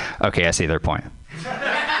ornate. And okay, I see their point.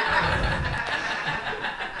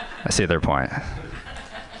 I see their point. I'm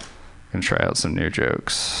gonna try out some new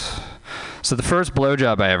jokes. So the first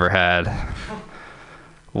blowjob I ever had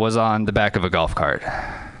was on the back of a golf cart.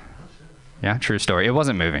 Yeah, true story. It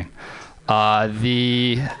wasn't moving.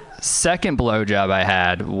 The second blowjob I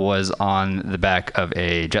had was on the back of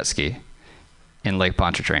a jet ski in Lake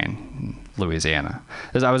Pontchartrain, Louisiana.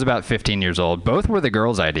 As I was about 15 years old. Both were the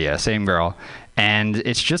girl's idea, same girl. And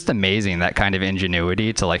it's just amazing, that kind of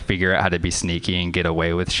ingenuity to like figure out how to be sneaky and get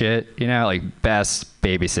away with shit. You know, like best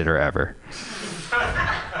babysitter ever.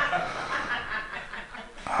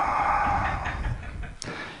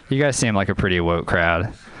 You guys seem like a pretty woke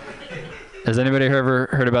crowd. Has anybody ever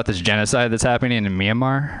heard about this genocide that's happening in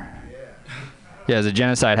Myanmar? Yeah, there's a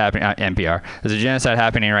genocide happening, NPR. There's a genocide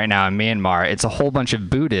happening right now in Myanmar. It's a whole bunch of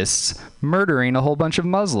Buddhists murdering a whole bunch of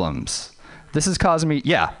Muslims. This has caused me,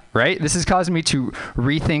 yeah, right? This has caused me to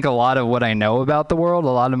rethink a lot of what I know about the world, a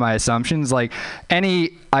lot of my assumptions. Like,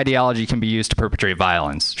 any ideology can be used to perpetrate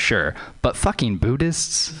violence, sure. But fucking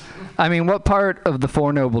Buddhists? I mean, what part of the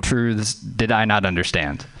Four Noble Truths did I not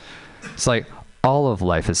understand? It's like, all of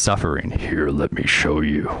life is suffering. Here, let me show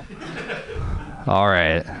you. All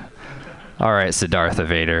right, Siddhartha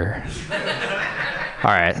Vader.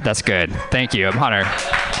 All right, that's good. Thank you. I'm Hunter.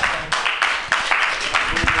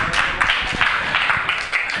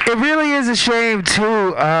 It really is a shame,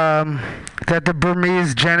 too, that the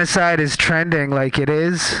Burmese genocide is trending like it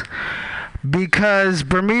is, because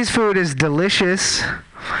Burmese food is delicious.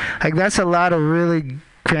 Like, that's a lot of really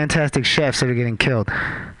fantastic chefs that are getting killed.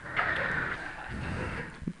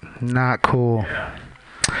 Not cool.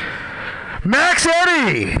 Max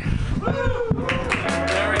Eddie!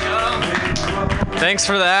 Thanks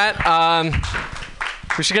for that.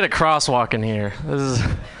 We should get a crosswalk in here.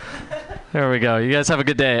 There we go. You guys have a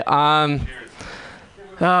good day. Oh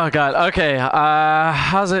God. Okay.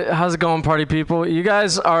 How's it going, party people? You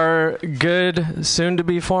guys are good,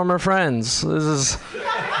 soon-to-be former friends. This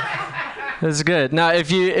is good. Now,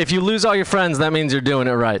 if you lose all your friends, that means you're doing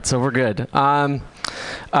it right. So we're good.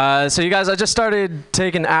 So you guys, I just started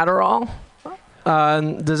taking Adderall.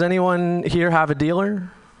 Does anyone here have a dealer?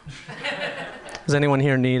 Does anyone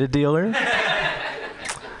here need a dealer?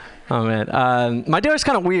 Oh man, my dealer's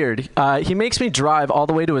kind of weird. He makes me drive all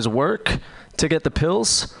the way to his work to get the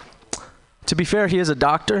pills. To be fair, he is a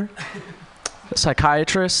doctor, a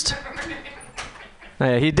psychiatrist.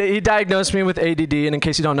 He diagnosed me with ADD, and in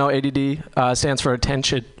case you don't know, ADD stands for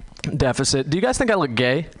attention deficit. Do you guys think I look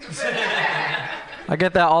gay? I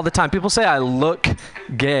get that all the time. People say I look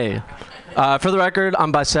gay. For the record,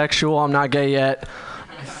 I'm bisexual. I'm not gay yet.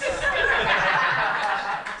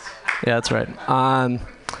 Yeah, that's right.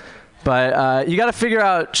 But you got to figure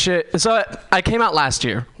out shit. So I came out last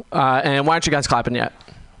year, and why aren't you guys clapping yet?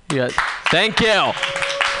 Thank you.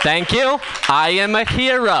 Thank you. I am a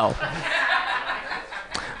hero.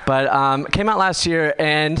 But came out last year,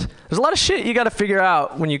 and there's a lot of shit you got to figure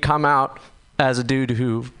out when you come out as a dude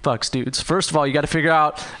who fucks dudes. First of all, you got to figure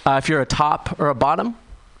out if you're a top or a bottom.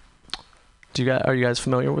 Are you guys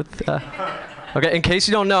familiar with? Okay, in case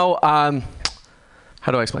you don't know,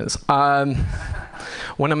 how do I explain this?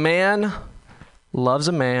 When a man loves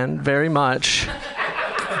a man very much,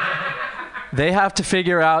 They have to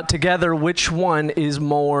figure out together which one is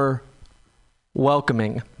more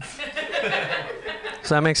welcoming. Does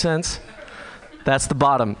that make sense? That's the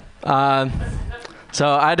bottom. So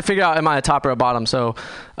I had to figure out, am I a top or a bottom? So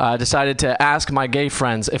I decided to ask my gay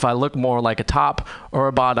friends if I look more like a top or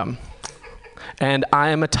a bottom. And I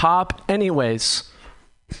am a top anyways.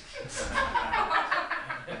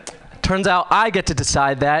 Turns out I get to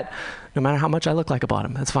decide that no matter how much I look like a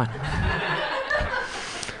bottom. That's fine.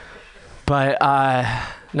 But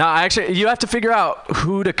no, actually, you have to figure out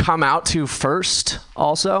who to come out to first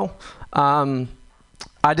also.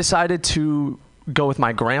 I decided to go with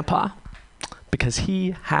my grandpa because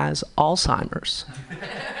he has Alzheimer's.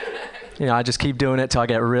 You know, I just keep doing it till I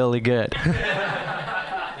get really good.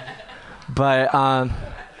 But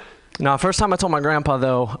no, first time I told my grandpa,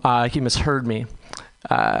 though, he misheard me.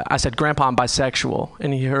 I said, Grandpa, I'm bisexual.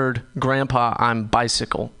 And he heard, Grandpa, I'm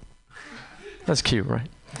bicycle. That's cute, right?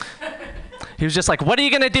 He was just like, what are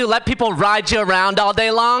you going to do, let people ride you around all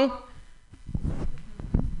day long?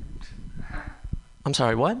 I'm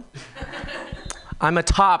sorry, what? I'm a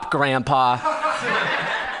top, Grandpa.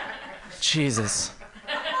 Jesus.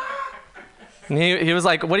 And he was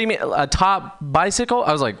like, what do you mean, a top bicycle?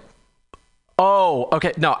 I was like, oh,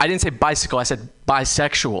 okay. No, I didn't say bicycle. I said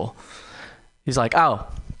bisexual. He's like, oh,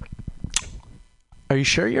 are you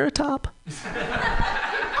sure you're a top?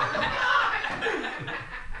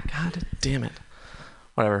 God damn it.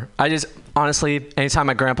 Whatever. I just, honestly, anytime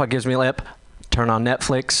my grandpa gives me lip, turn on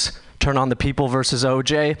Netflix, turn on The People versus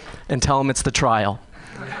OJ, and tell him it's the trial.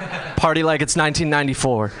 Party like it's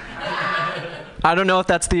 1994. I don't know if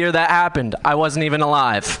that's the year that happened. I wasn't even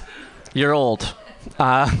alive. You're old.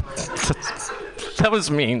 That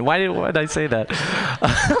was mean. Why did I say that?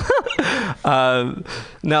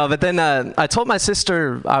 No, but then I told my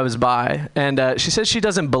sister I was bi, and she says she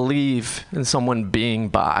doesn't believe in someone being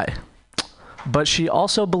bi, but she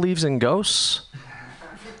also believes in ghosts.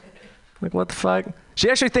 Like, what the fuck? She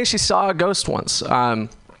actually thinks she saw a ghost once.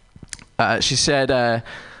 She said,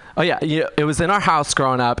 oh yeah, it was in our house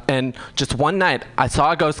growing up, and just one night I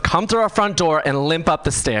saw a ghost come through our front door and limp up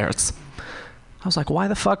the stairs. I was like, why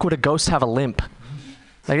the fuck would a ghost have a limp?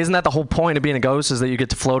 Like, isn't that the whole point of being a ghost, is that you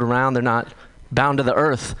get to float around? They're not bound to the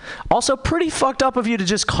earth. Also, pretty fucked up of you to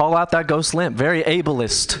just call out that ghost limp. Very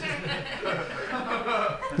ableist.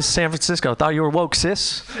 This is San Francisco. Thought you were woke,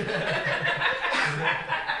 sis.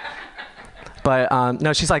 But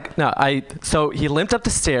no, she's like, no, so he limped up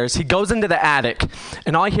the stairs. He goes into the attic,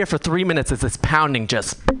 and all I hear for 3 minutes is this pounding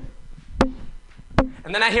just.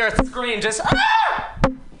 And then I hear a scream just, ah!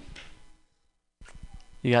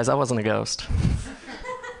 You guys, that wasn't a ghost.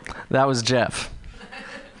 That was Jeff.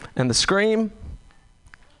 And the scream,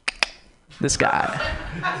 this guy.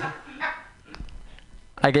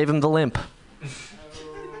 I gave him the limp.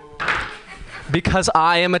 Because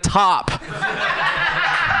I am a top.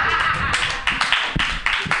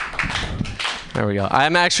 There we go.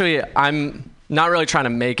 I'm not really trying to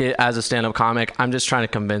make it as a stand-up comic. I'm just trying to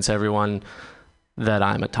convince everyone that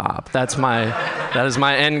I'm a top. That is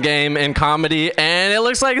my end game in comedy, and it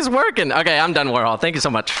looks like it's working. Okay, I'm done, Warhol. Thank you so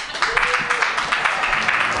much.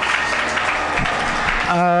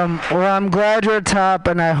 Well, I'm glad you're a top,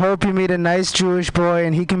 and I hope you meet a nice Jewish boy,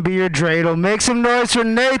 and he can be your dreidel. Make some noise for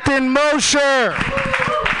Nathan Mosher.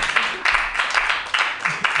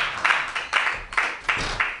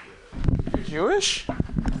 You're Jewish?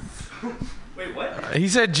 Wait, what? He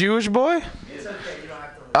said Jewish boy?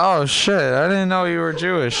 Oh shit! I didn't know you were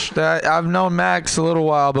Jewish. I've known Max a little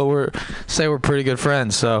while, but we're pretty good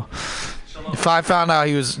friends. So if I found out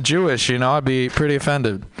he was Jewish, I'd be pretty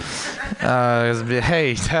offended.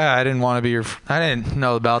 Hey, I didn't want to be your. I didn't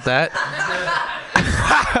know about that.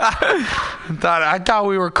 I thought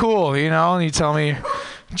we were cool, And you tell me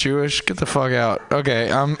Jewish? Get the fuck out. Okay,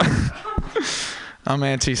 I'm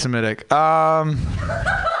anti-Semitic.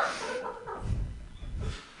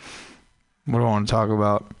 What do I want to talk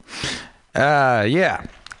about? Yeah,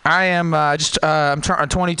 I am I'm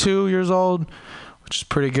 22 years old, which is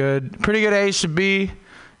pretty good. Pretty good age to be.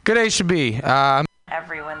 Good age to be.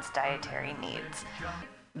 Everyone's dietary needs.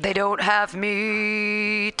 They don't have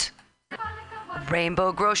meat.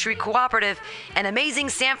 Rainbow Grocery Cooperative, an amazing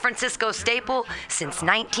San Francisco staple since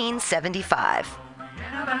 1975.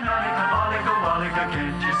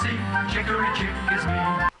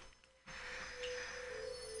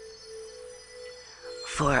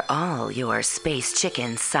 For all your space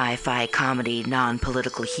chicken, sci-fi, comedy,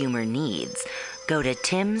 non-political humor needs, go to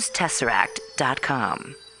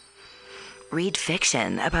timstesseract.com. Read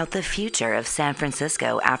fiction about the future of San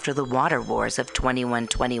Francisco after the water wars of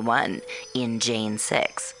 2121 in Jane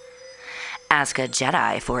 6. Ask a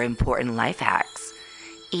Jedi for important life hacks.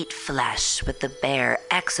 Eat flesh with the bare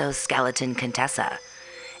exoskeleton Contessa.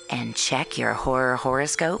 And check your horror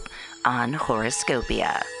horoscope on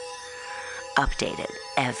Horoscopia. Updated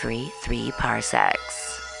every 3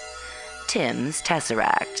 parsecs.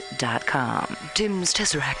 TimsTesseract.com.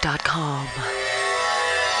 TimsTesseract.com.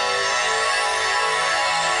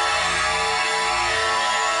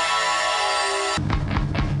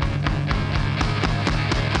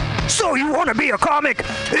 So you want to be a comic?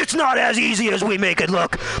 It's not as easy as we make it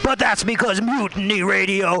look, but that's because Mutiny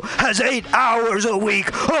Radio has 8 hours a week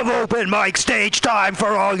of open mic stage time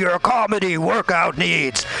for all your comedy workout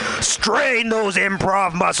needs. Strain those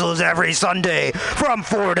improv muscles every Sunday from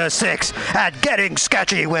 4 to 6 at Getting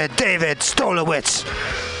Sketchy with David Stolowitz.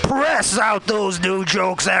 Press out those new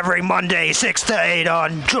jokes every Monday, 6 to 8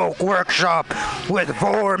 on Joke Workshop with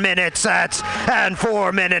 4-minute sets and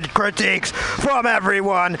 4-minute critiques from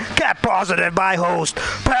everyone kept positive by host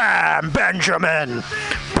Pam Benjamin.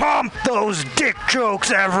 Pump those dick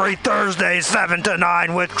jokes every Thursday, 7 to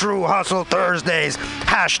 9 with True Hustle Thursdays.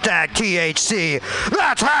 #THC.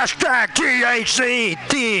 That's #THC.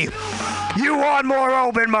 You want more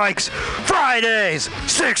open mics? Fridays,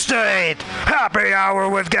 6 to 8. Happy hour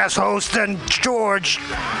with guest host and George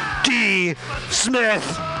D.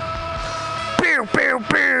 Smith. Pew, pew,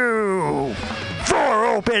 pew. 4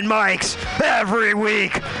 open mics every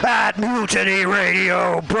week at Mutiny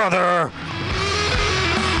Radio, brother.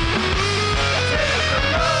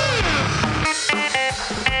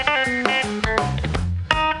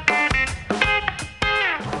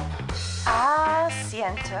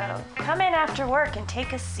 Asiento. Come in after work and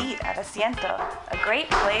take a seat at Asiento, a great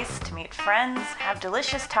place to meet friends, have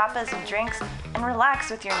delicious tapas and drinks, and relax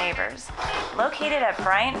with your neighbors. Located at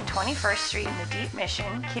Bryant and 21st Street in the Deep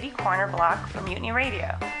Mission, Kitty Corner block from Mutiny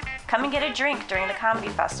Radio. Come and get a drink during the comedy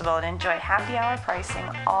festival and enjoy happy hour pricing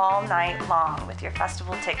all night long with your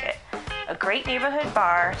festival ticket. A great neighborhood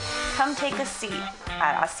bar. Come take a seat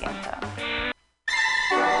at Asiento.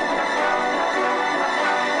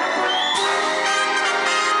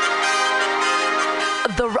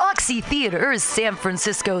 The Roxy Theater is San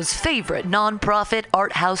Francisco's favorite nonprofit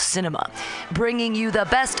art house cinema, bringing you the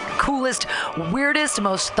best, coolest, weirdest,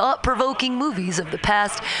 most thought-provoking movies of the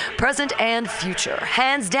past, present, and future.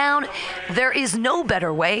 Hands down, there is no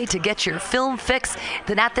better way to get your film fix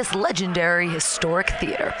than at this legendary historic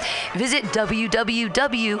theater. Visit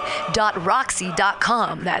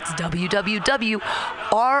www.roxy.com. That's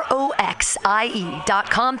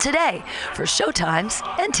www.roxie.com today for showtimes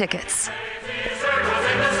and tickets.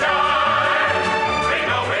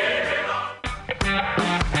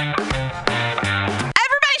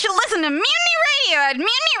 Everybody should listen to Mutiny Radio at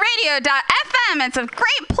mutinyradio.fm. It's a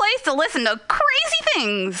great place to listen to crazy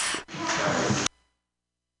things.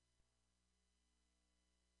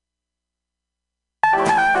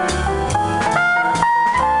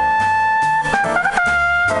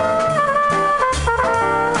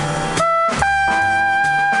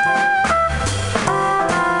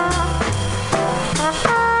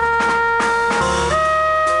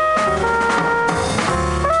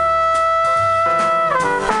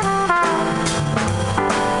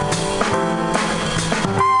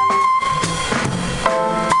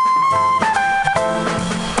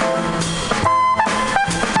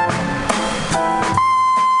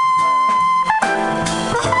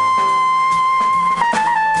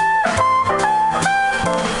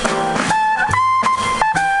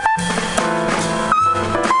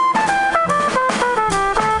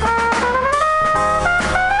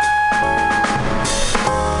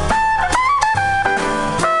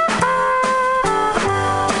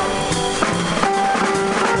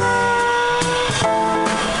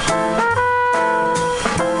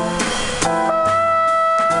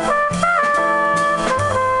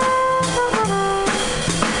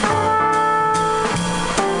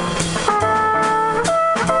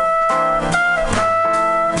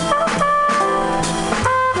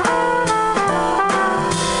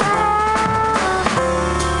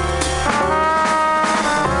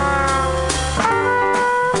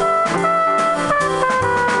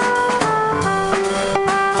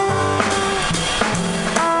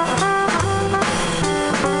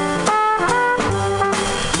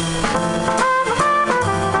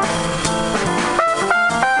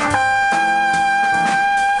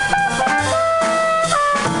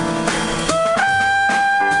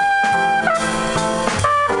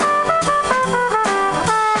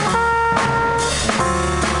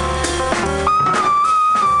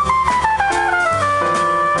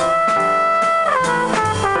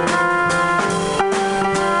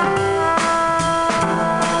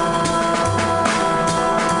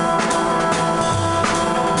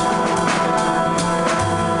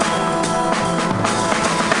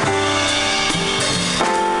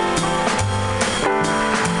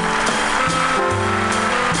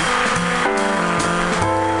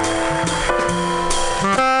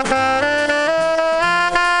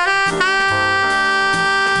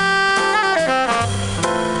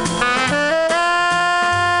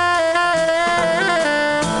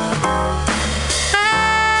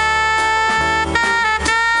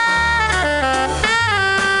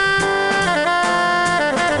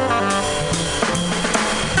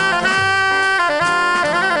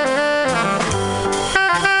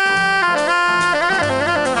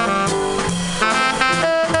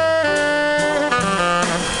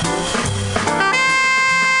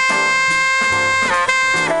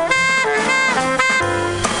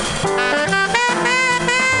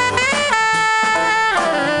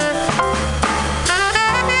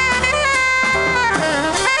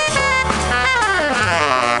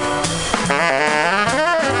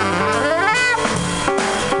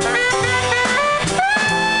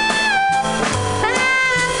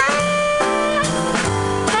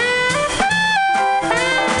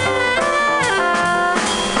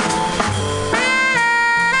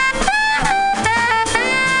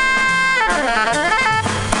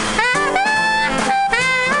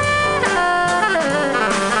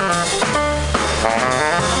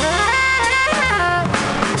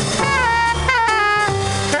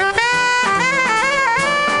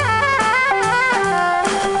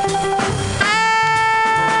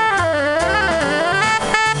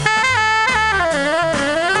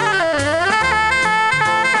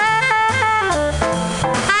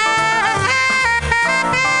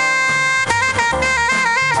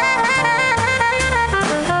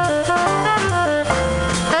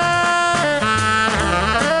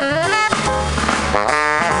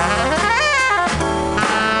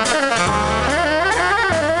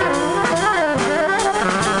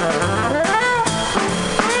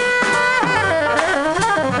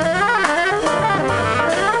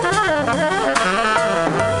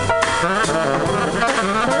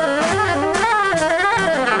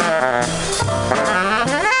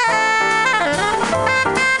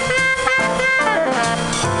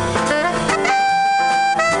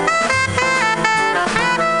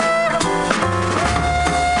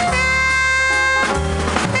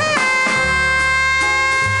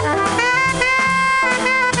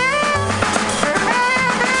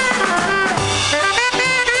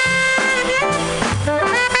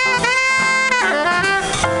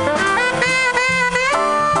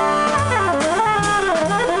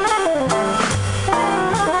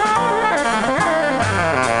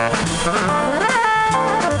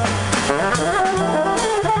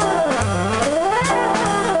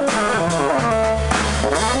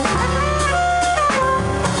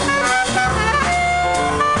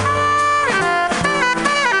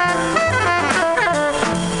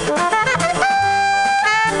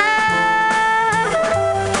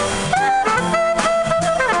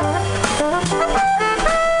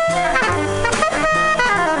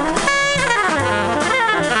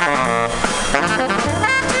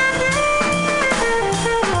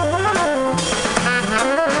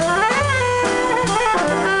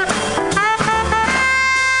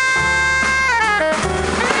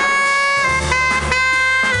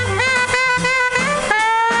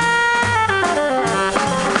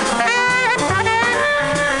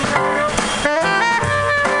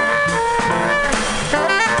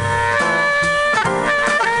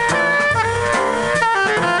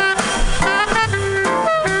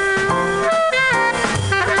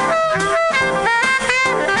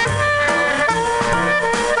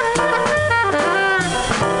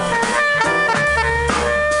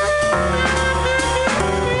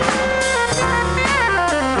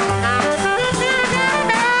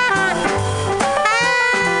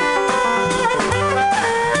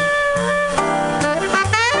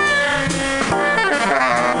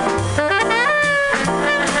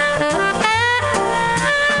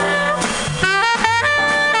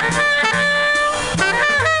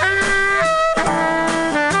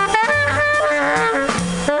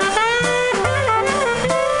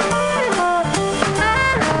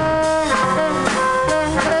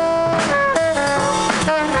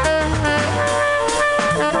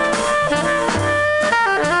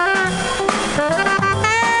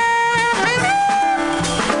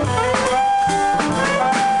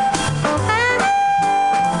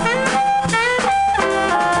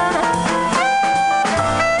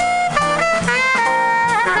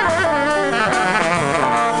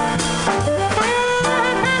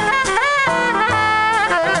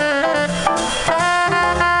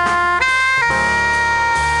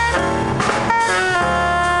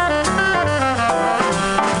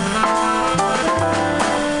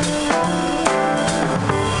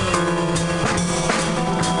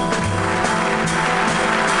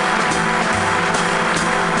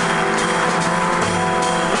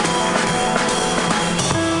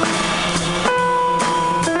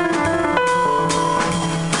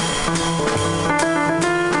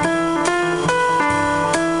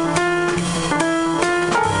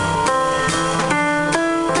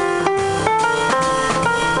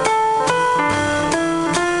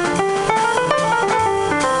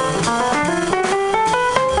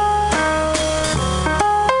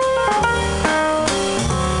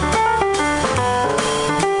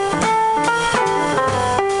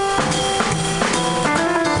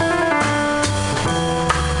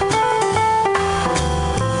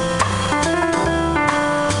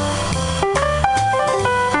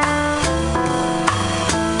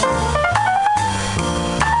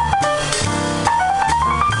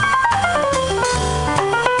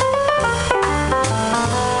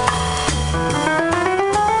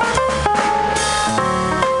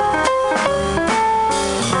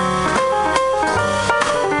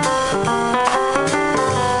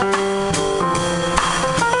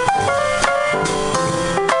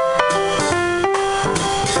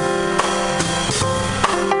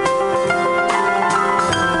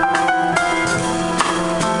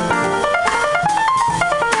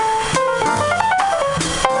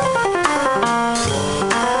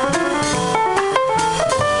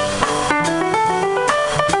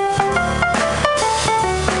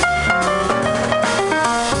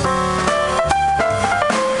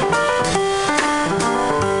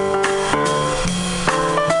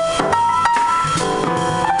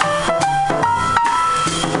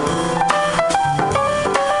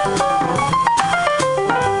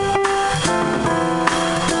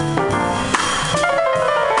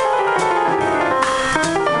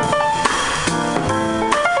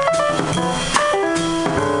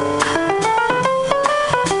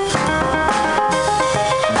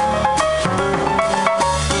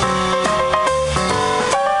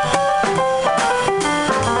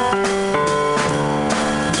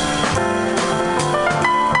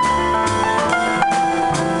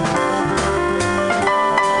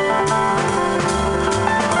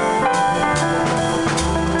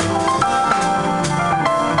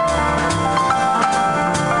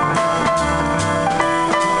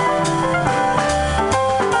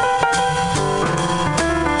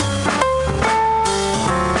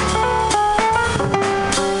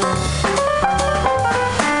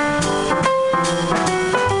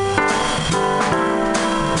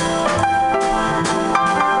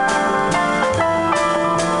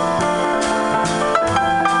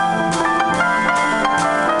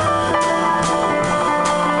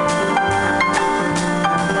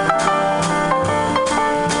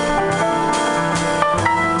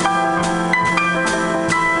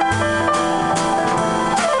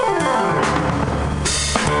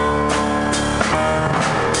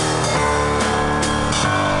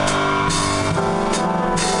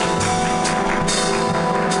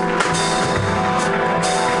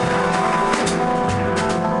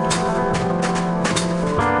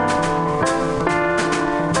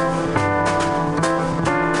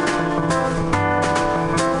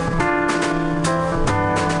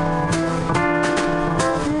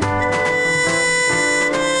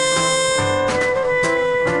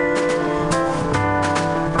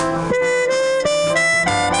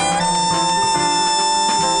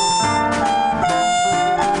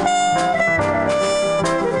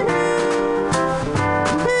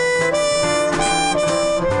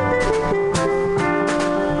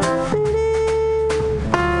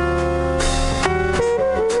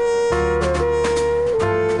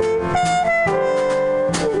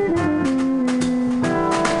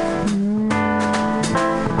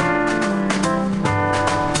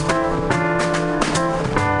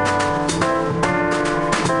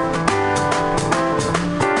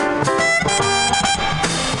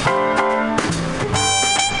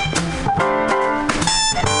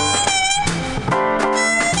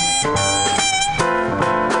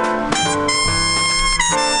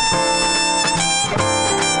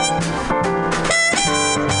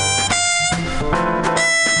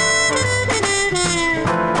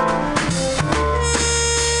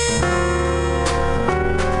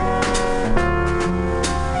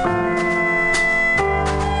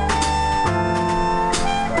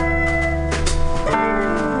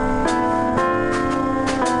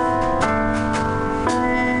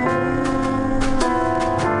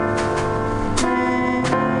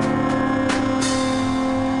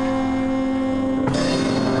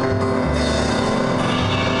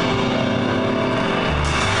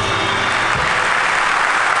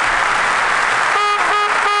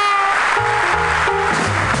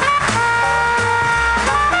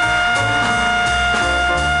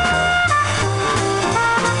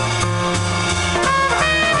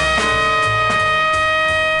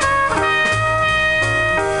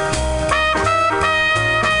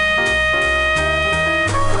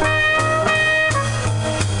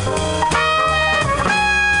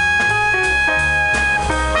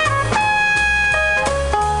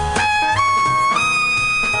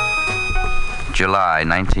 July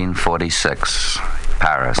 1946,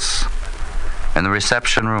 Paris. In the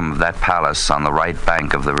reception room of that palace on the right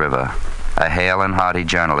bank of the river, a hale and hearty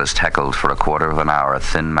journalist heckled for a quarter of an hour a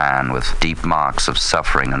thin man with deep marks of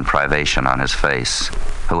suffering and privation on his face,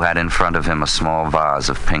 who had in front of him a small vase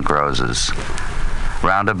of pink roses.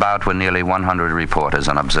 Round about were nearly 100 reporters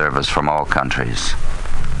and observers from all countries.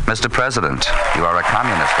 "Mr. President, you are a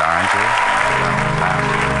communist, aren't you?"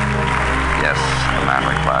 "Yes," the man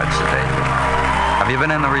replied sedately. "Have you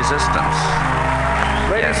been in the resistance?"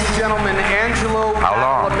 Ladies and gentlemen, Angelo How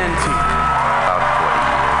long? Badalamenti. About 40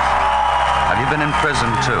 years. "Have you been in prison,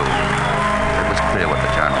 too?" It was clear what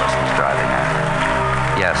the journalist was driving at.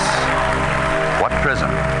 "Yes." "What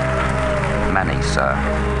prison?" "Many, sir."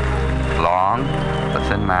 "Long?" The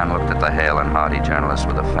thin man looked at the hale and hearty journalist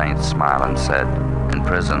with a faint smile and said, "In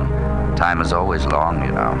prison, time is always long,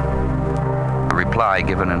 you know." The reply,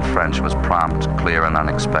 given in French, was prompt, clear, and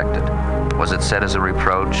unexpected. Was it said as a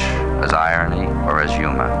reproach, as irony, or as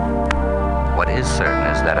humor? What is certain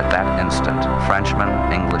is that at that instant, Frenchmen,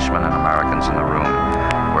 Englishmen, and Americans in the room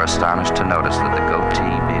were astonished to notice that the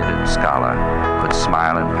goatee-bearded scholar could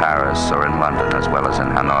smile in Paris or in London as well as in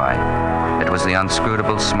Hanoi. It was the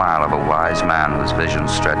unscrutable smile of a wise man whose vision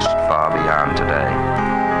stretched far beyond today.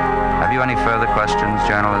 Have you any further questions,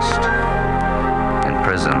 journalist? In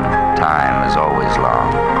prison, time is always long.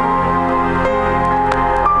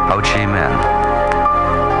 Ho Chi Minh,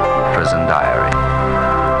 Prison Diary.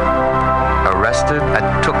 Arrested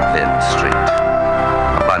at Tuk Vinh Street,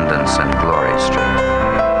 Abundance and Glory Street.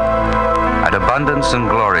 At Abundance and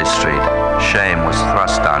Glory Street, shame was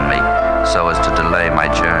thrust on me so as to delay my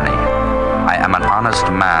journey. I am an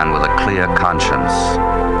honest man with a clear conscience,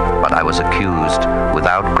 but I was accused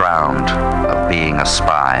without ground of being a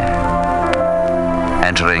spy.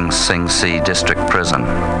 Entering Sing Si District Prison.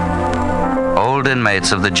 Old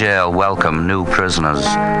inmates of the jail welcome new prisoners.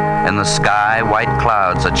 In the sky, white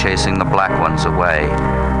clouds are chasing the black ones away.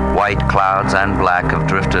 White clouds and black have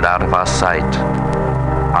drifted out of our sight.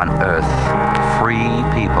 On earth, free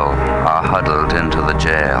people are huddled into the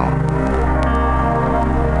jail.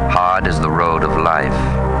 Hard is the road of life.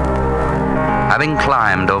 Having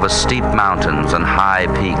climbed over steep mountains and high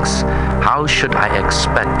peaks, how should I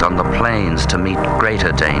expect on the plains to meet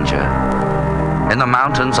greater danger? In the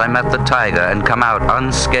mountains I met the tiger and come out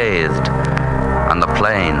unscathed. On the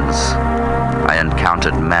plains, I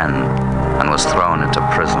encountered men and was thrown into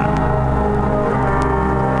prison.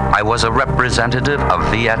 I was a representative of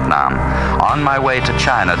Vietnam, on my way to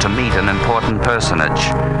China to meet an important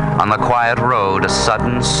personage. On the quiet road, a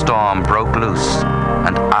sudden storm broke loose,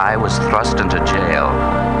 and I was thrust into jail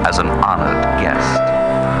as an honored guest.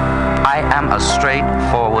 I am a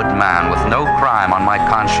straightforward man with no crime on my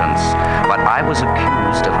conscience, but I was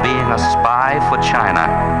accused of being a spy for China.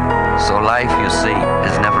 So life, you see,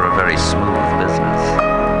 is never a very smooth business.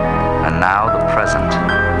 And now the present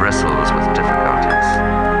bristles with difficulties.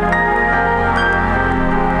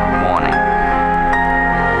 Morning.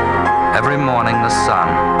 Every morning the sun,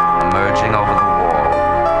 emerging over the wall,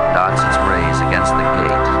 darts its rays against the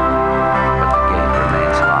gate, but the gate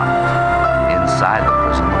remains locked. Inside the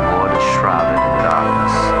prison, the ward is shrouded in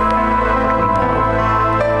darkness. But we know,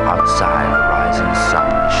 outside the rising sun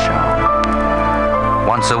is shown.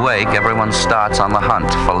 Once awake, everyone starts on the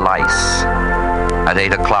hunt for lice. At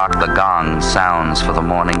 8 o'clock, the gong sounds for the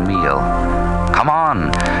morning meal. Come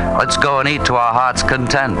on, let's go and eat to our heart's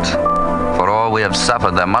content. For all we have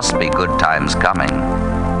suffered, there must be good times coming.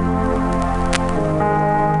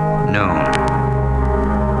 Noon.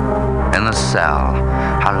 In the cell,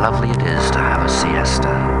 how lovely it is to have a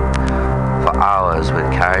siesta. For hours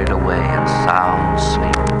we're carried away in sound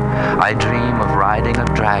sleep. I dream of riding a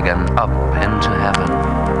dragon up into heaven.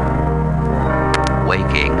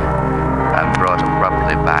 Waking, I'm brought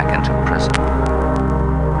abruptly back into prison.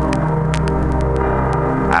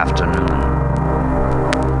 Afternoon.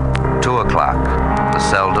 2 o'clock. The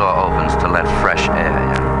cell door opens to let fresh air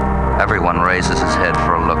in. Everyone raises his head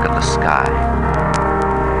for a look at the sky.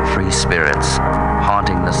 Free spirits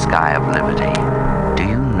haunting the sky of liberty. Do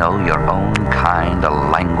you know your own kind are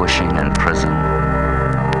languishing in prison?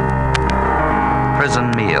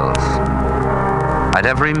 Prison meals. At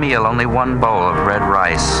every meal, only one bowl of red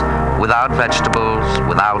rice, without vegetables,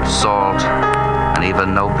 without salt, and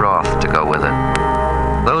even no broth to go with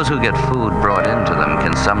it. Those who get food brought into them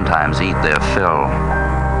can sometimes eat their fill.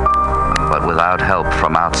 But without help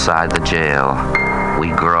from outside the jail, we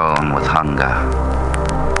groan with hunger.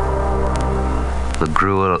 The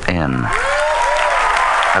Gruel Inn.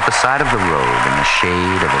 At the side of the road, in the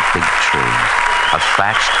shade of a big tree, a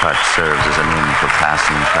thatched hut serves as an inn for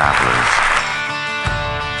passing travelers.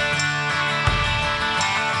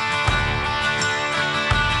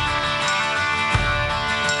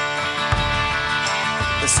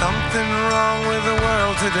 wrong with the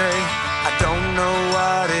world today. I don't know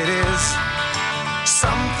what it is.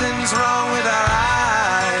 Something's wrong with our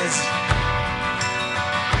eyes.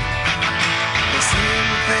 We're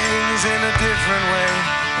seeing things in a different way,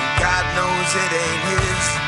 and God knows it ain't his.